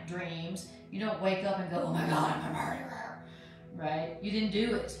night dreams, you don't wake up and go, oh my God, I'm a murderer, right? You didn't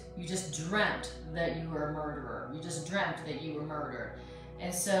do it. You just dreamt that you were a murderer. You just dreamt that you were murdered.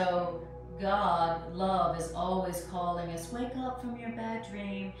 And so God, love, is always calling us, wake up from your bad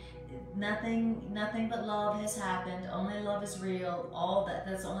dream. Nothing but love has happened. Only love is real.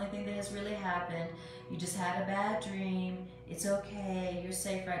 That's the only thing that has really happened. You just had a bad dream. It's okay. You're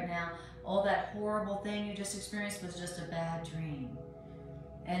safe right now. All that horrible thing you just experienced was just a bad dream.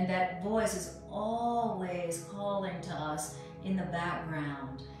 And that voice is always calling to us in the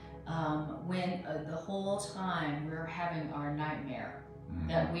background when the whole time we're having our nightmare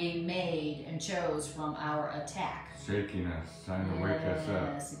that we made and chose from our attack. Shaking us, trying to wake us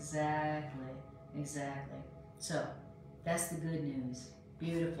up. Yes, exactly. So that's the good news.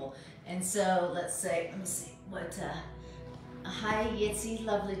 Beautiful. And so let me see what, hi Yitzi,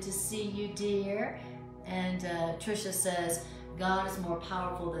 lovely to see you, dear. And Trisha says, God is more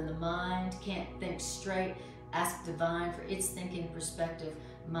powerful than the mind, can't think straight, ask divine for its thinking perspective,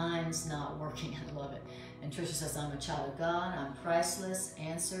 mine's not working. I love it. And Trisha says, I'm a child of God, I'm priceless.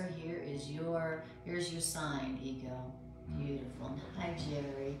 Answer, here's your sign, ego. Beautiful. Hi,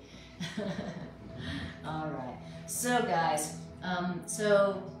 Jerry. All right. So, guys,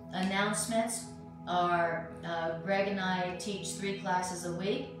 so announcements are Greg and I teach 3 classes a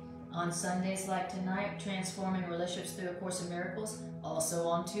week. On Sundays like tonight, Transforming Relationships Through A Course in Miracles. Also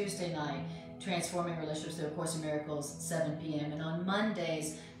on Tuesday night, Transforming Relationships Through A Course in Miracles, 7 p.m. And on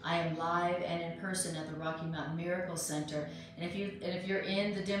Mondays, I am live and in person at the Rocky Mountain Miracle Center. And if you're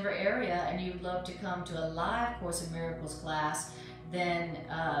in the Denver area and you'd love to come to a live Course in Miracles class, then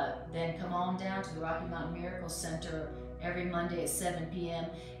come on down to the Rocky Mountain Miracle Center every Monday at 7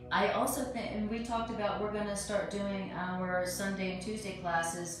 p.m. I also think, and we talked about, we're going to start doing our Sunday and Tuesday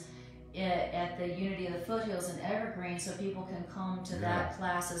classes at the Unity of the Foothills in Evergreen, so people can come to that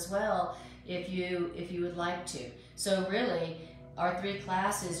class as well if you would like to. So really, our 3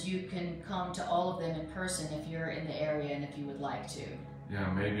 classes, you can come to all of them in person if you're in the area and if you would like to. Yeah,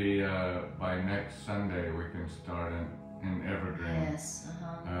 maybe by next Sunday we can start in Evergreen. Yes,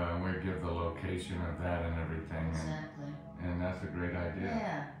 we give the location of that and everything. Exactly. And that's a great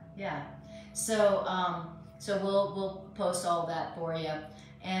idea. Yeah. So we'll post all that for you.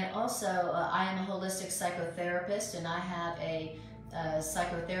 And also, I am a holistic psychotherapist, and I have a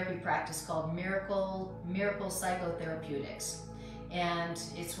psychotherapy practice called Miracle Psychotherapeutics. And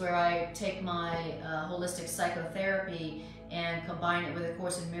it's where I take my holistic psychotherapy and combine it with A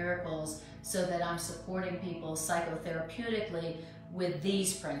Course in Miracles so that I'm supporting people psychotherapeutically with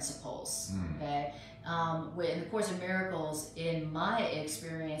these principles, okay? With the Course in Miracles, in my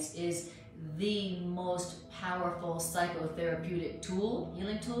experience, is the most powerful psychotherapeutic tool,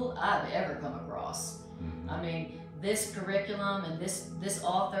 healing tool, I've ever come across. I mean, this curriculum and this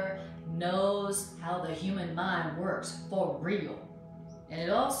author knows how the human mind works for real. And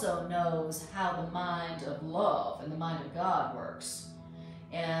it also knows how the mind of love and the mind of God works.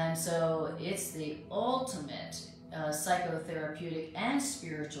 And so it's the ultimate psychotherapeutic and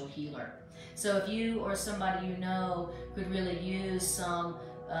spiritual healer. So if you or somebody you know could really use some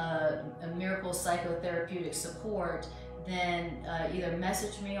a miracle psychotherapeutic support, then either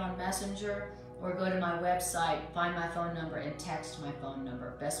message me on Messenger or go to my website, find my phone number, and text my phone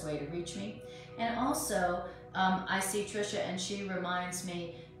number. Best way to reach me. And also, I see Trisha, and she reminds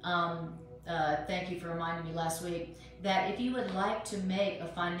me, thank you for reminding me last week, that if you would like to make a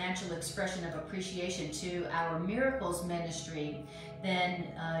financial expression of appreciation to our Miracles Ministry,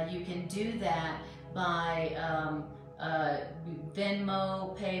 then you can do that by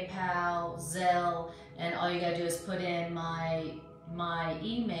Venmo, PayPal, Zelle, and all you gotta do is put in my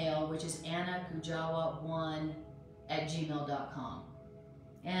email, which is annakujawa1@gmail.com.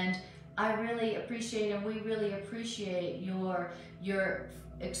 And I really appreciate, and we really appreciate your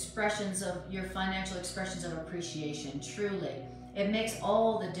expressions of, your financial expressions of appreciation. Truly, it makes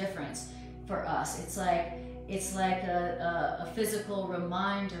all the difference for us. It's like a physical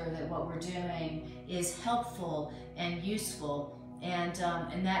reminder that what we're doing is helpful and useful, and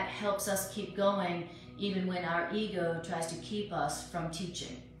that helps us keep going even when our ego tries to keep us from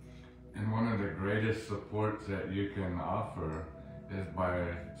teaching. And one of the greatest supports that you can offer is by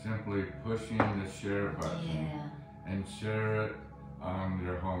simply pushing the share button and share it on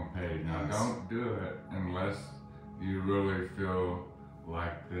your home page. Now, don't do it unless you really feel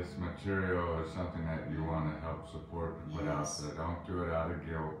like this material is something that you want to help support and put out there. Don't do it out of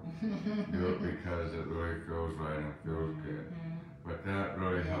guilt. Do it because it really feels right and feels good. But that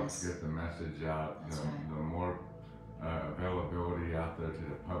really helps get the message out. The more availability out there to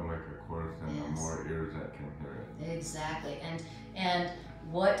the public, of course, and the more ears that can hear it. Exactly. And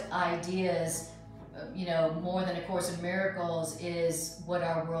what ideas, you know, more than A Course in Miracles is what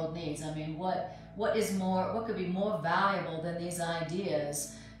our world needs. I mean, what could be more valuable than these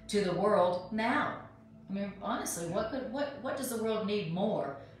ideas to the world now? I mean, honestly, what does the world need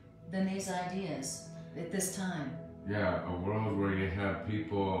more than these ideas at this time? Yeah, a world where you have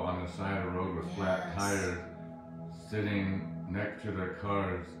people on the side of the road with flat tires sitting next to their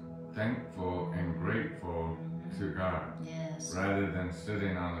cars, thankful and grateful to God, rather than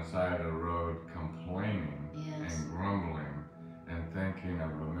sitting on the side of the road complaining and grumbling and thinking of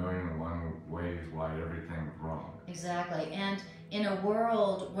 1,000,001 ways why everything's wrong. Exactly. And in a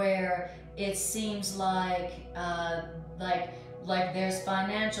world where it seems like there's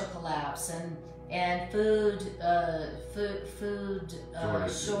financial collapse and food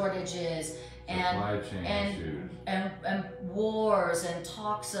shortages and wars and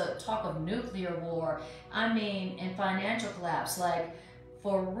talk of nuclear war. I mean, and financial collapse. Like,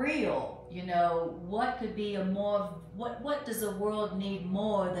 for real, you know, what could be what does the world need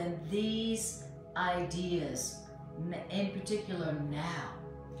more than these ideas, in particular now?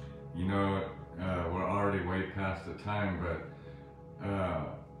 You know, we're already way past the time, but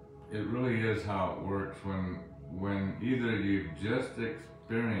it really is how it works when either you've just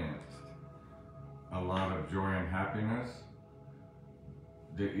experienced a lot of joy and happiness,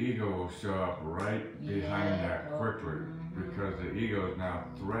 the ego will show up right behind that quickly, because the ego is now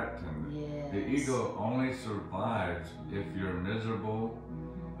threatened. The ego only survives if you're miserable,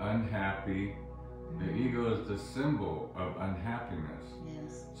 unhappy. The ego is the symbol of unhappiness.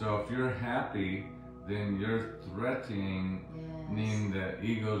 So if you're happy, then you're threatening the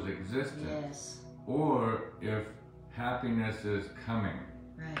ego's existence. Or if happiness is coming.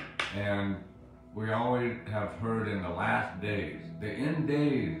 And we always have heard in the last days, the end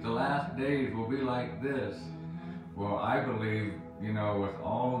days, the last days will be like this. Well, I believe, you know, with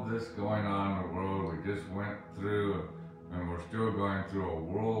all of this going on in the world, we just went through, and we're still going through, a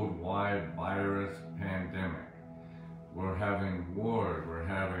worldwide virus pandemic. We're having wars, we're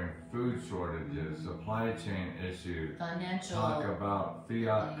having food shortages, supply chain issues, talk about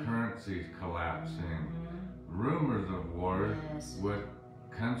fiat currencies collapsing, rumors of wars with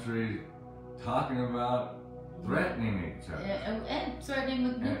countries talking about threatening each other. And threatening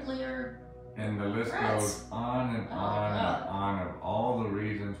with nuclear and the list goes on and on and on of all the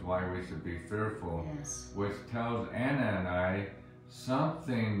reasons why we should be fearful, which tells Anna and I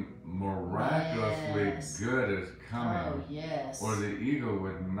something miraculously good is coming, or the ego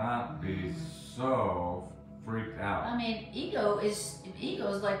would not be so freaked out. I mean, ego is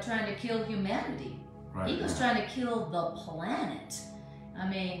like trying to kill humanity. Ego's trying to kill the planet. I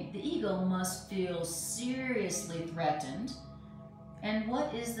mean, the ego must feel seriously threatened. And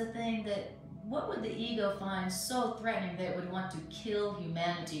what is the thing what would the ego find so threatening that it would want to kill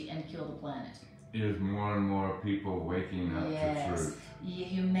humanity and kill the planet? Is more and more people waking up to truth.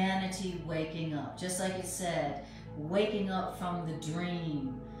 Humanity waking up. Just like it said, waking up from the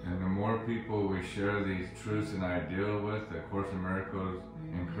dream. And the more people we share these truths and ideals with, the Course in Miracles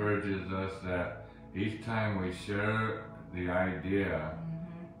encourages us that each time we share the idea,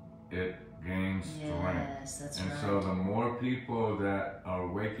 it gains strength. And so the more people that are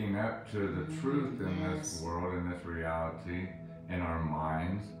waking up to the truth in this world, in this reality, in our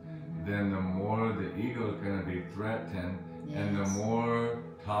minds, then the more the ego is going to be threatened, and the more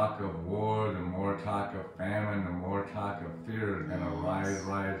talk of war, the more talk of famine, the more talk of fear is going to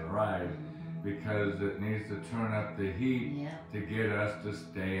rise, because it needs to turn up the heat to get us to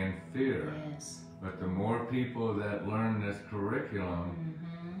stay in fear. But the more people that learn this curriculum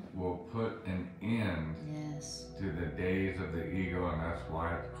will put an end to the days of the ego, and that's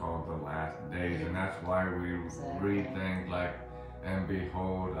why it's called the last days. And that's why we read things like, and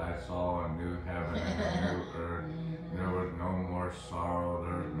behold, I saw a new heaven and a new earth. There was no more sorrow,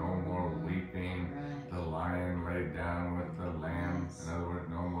 there was no more weeping. The lion laid down with the lamb. In other words,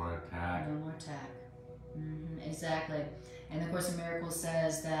 no more attack. No more attack. Exactly. And the Course in Miracles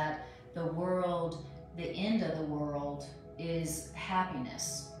says that the world, the end of the world, is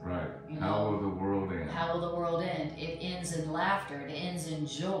happiness. How will the world end? How will the world end? It ends in laughter. It ends in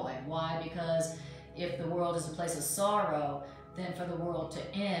joy. Why? Because if the world is a place of sorrow, then for the world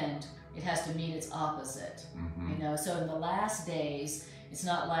to end, it has to meet its opposite. You know, so in the last days, it's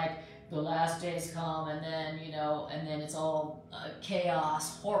not like the last days come, and then, you know, and then it's all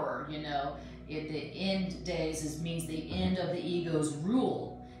chaos, horror, you know. The end days means the end of the ego's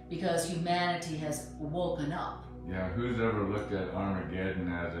rule, because humanity has woken up. Yeah, who's ever looked at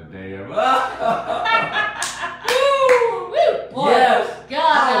Armageddon as a day of... Boy, yes.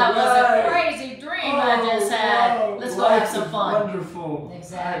 God, that was a crazy dream I just had. Wow. Let's go have some fun. Wonderful.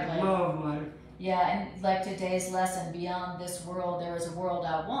 Exactly. I love life. Yeah, and like today's lesson, beyond this world, there is a world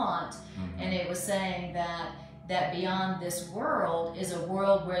I want. And it was saying that beyond this world is a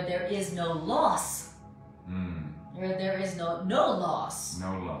world where there is no loss. Where there is no loss.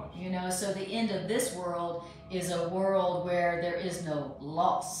 No loss. You know, so the end of this world is a world where there is no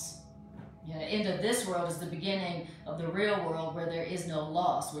loss. You know, the end of this world is the beginning of the real world where there is no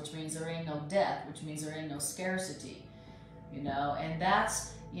loss, which means there ain't no death, which means there ain't no scarcity. You know, and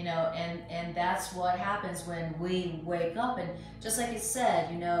that's, you know, and that's what happens when we wake up. And just like it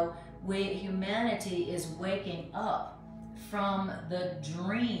said, you know, humanity is waking up from the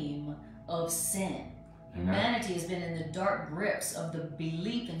dream of sin. Humanity has been in the dark grips of the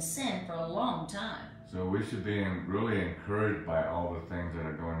belief in sin for a long time. So we should be really encouraged by all the things that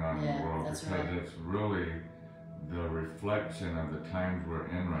are going on in the world, because it's really the reflection of the times we're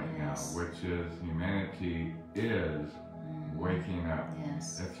in right now, which is humanity is waking up.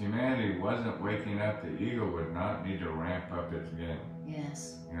 Yes. If humanity wasn't waking up, the ego would not need to ramp up its game.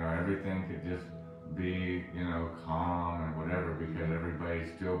 Yes. You know, everything could just be, you know, calm and whatever, because everybody's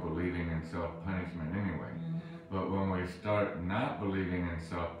still believing in self-punishment anyway. But when we start not believing in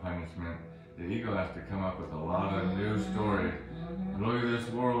self-punishment, the ego has to come up with a lot of new stories. Look at this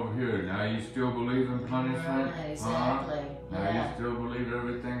world over here. Now you still believe in punishment? Right, exactly. Now you still believe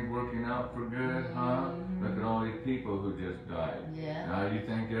everything's working out for good? Look at all these people who just died. Now you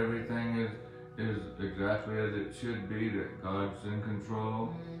think everything is exactly as it should be, that God's in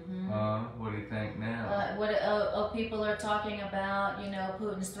control? What do you think now? People are talking about, you know,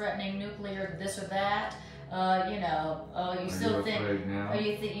 Putin's threatening nuclear this or that. You know, you still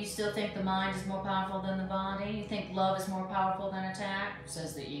think the mind is more powerful than the body? You think love is more powerful than attack?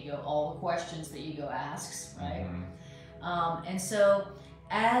 Says the ego. All the questions the ego asks, right? And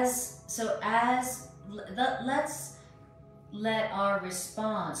let's let our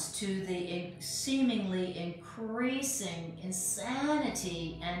response to the seemingly increasing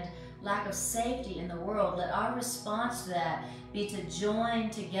insanity and lack of safety in the world, let our response to that be to join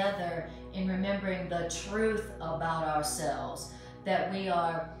together in remembering the truth about ourselves, that we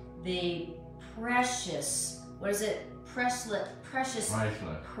are the precious,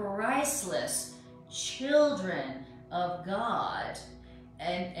 priceless children of God,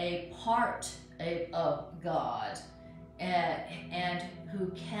 and a part of God, and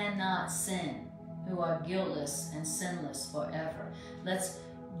who cannot sin, who are guiltless and sinless forever. Let's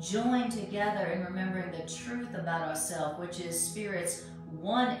join together in remembering the truth about ourselves, which is Spirit's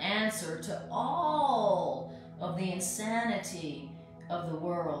one answer to all of the insanity of the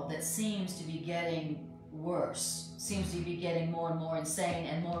world that seems to be getting worse, seems to be getting more and more insane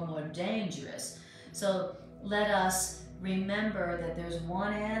and more dangerous. So let us remember that there's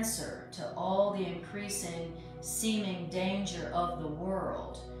one answer to all the increasing seeming danger of the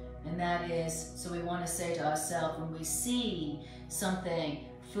world, and that is, so we want to say to ourselves, when we see something,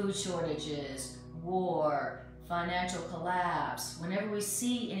 food shortages, war, financial collapse, whenever we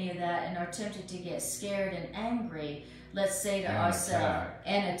see any of that and are tempted to get scared and angry, let's say to ourselves,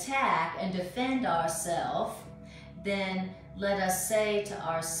 and attack and defend ourselves, then let us say to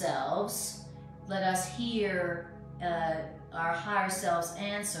ourselves, let us hear our higher self's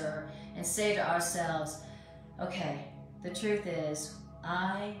answer and say to ourselves, okay, the truth is,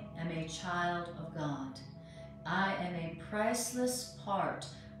 I am a child of God. I am a priceless part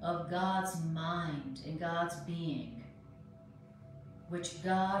of God's mind and God's being, which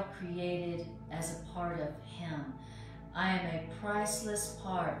God created as a part of Him. I am a priceless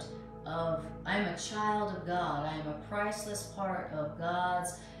part of, I am a child of God. I am a priceless part of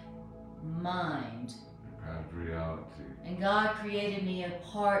God's mind. God's reality. And God created me a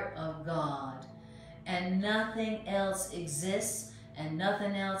part of God. And nothing else exists, and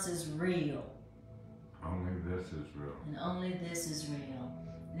nothing else is real. Only this is real. And only this is real.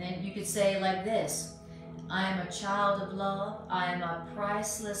 And then you could say it like this: I am a child of love. I am a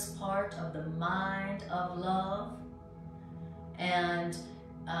priceless part of the mind of love. And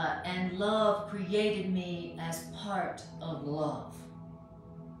love created me as part of love.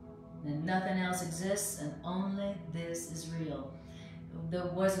 And nothing else exists, and only this is real. The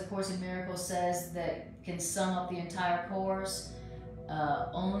What A Course in Miracles says that can sum up the entire course.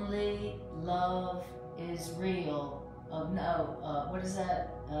 Only love is real. what is that?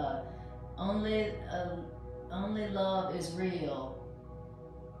 Only love is real.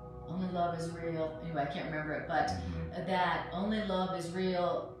 Only love is real. Anyway, I can't remember it, but that only love is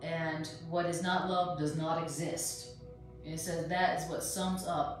real, and what is not love does not exist. And it says that is what sums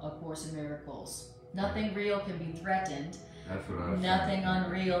up A Course in Miracles. Nothing real can be threatened. That's what I was Nothing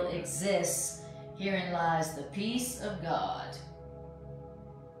unreal exists. Herein lies the peace of God.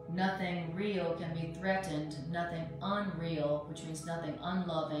 Nothing real can be threatened. Nothing unreal, which means nothing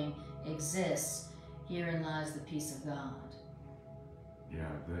unloving, exists. Herein lies the peace of God. Yeah,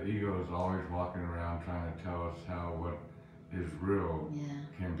 the ego is always walking around trying to tell us how what is real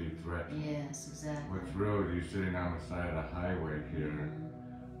can be threatened. Yes, exactly. What's real is you sitting on the side of the highway here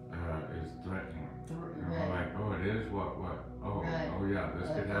is threatening. We're like, oh, it is what? Oh, oh yeah, this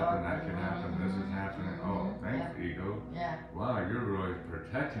could happen, that could happen, this is happening. Oh, thanks, ego. Yeah. Wow, you're really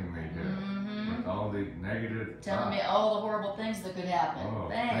protecting me here with all these negative telling me all the horrible things that could happen. Oh,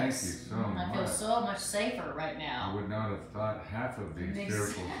 thanks. Thank you so much. I feel so much safer right now. I would not have thought half of these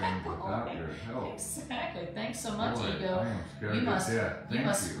fearful things without your help. Exactly. Thanks so much, Boy, ego. I am scared to death.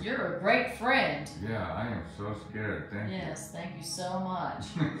 Thank you. You're a great friend. Yeah, I am so scared. Thank you. Yes, thank you so much.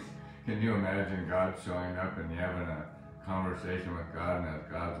 Can you imagine God showing up and you having a conversation with God, and as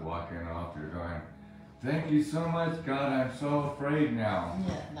God's walking off, you're going, thank you so much, God, I'm so afraid now.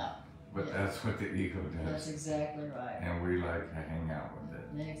 Yeah, no. But that's what the ego does. That's exactly right. And we like to hang out with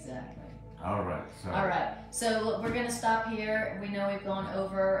it. Exactly. All right. So look, we're going to stop here. We know we've gone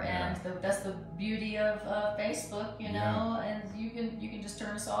over, and that's the beauty of Facebook, you know, and you can just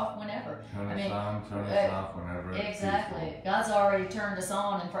turn us off whenever. Turn us on, turn us off whenever. Exactly. God's already turned us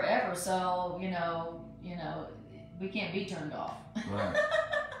on and forever, so you know, we can't be turned off. Right.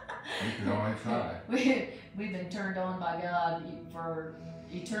 We can only try. We've been turned on by God for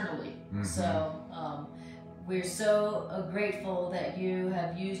eternally. So we're so grateful that you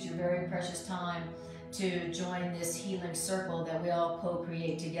have used your very precious time to join this healing circle that we all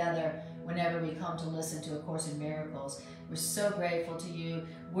co-create together whenever we come to listen to A Course in Miracles. We're so grateful to you.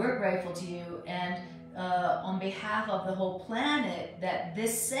 We're grateful to you. And on behalf of the whole planet that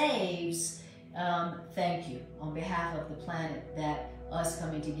this saves, thank you. On behalf of the planet that us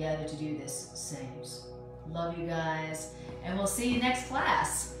coming together to do this saves. Love you guys. And we'll see you next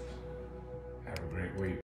class. Have a great week.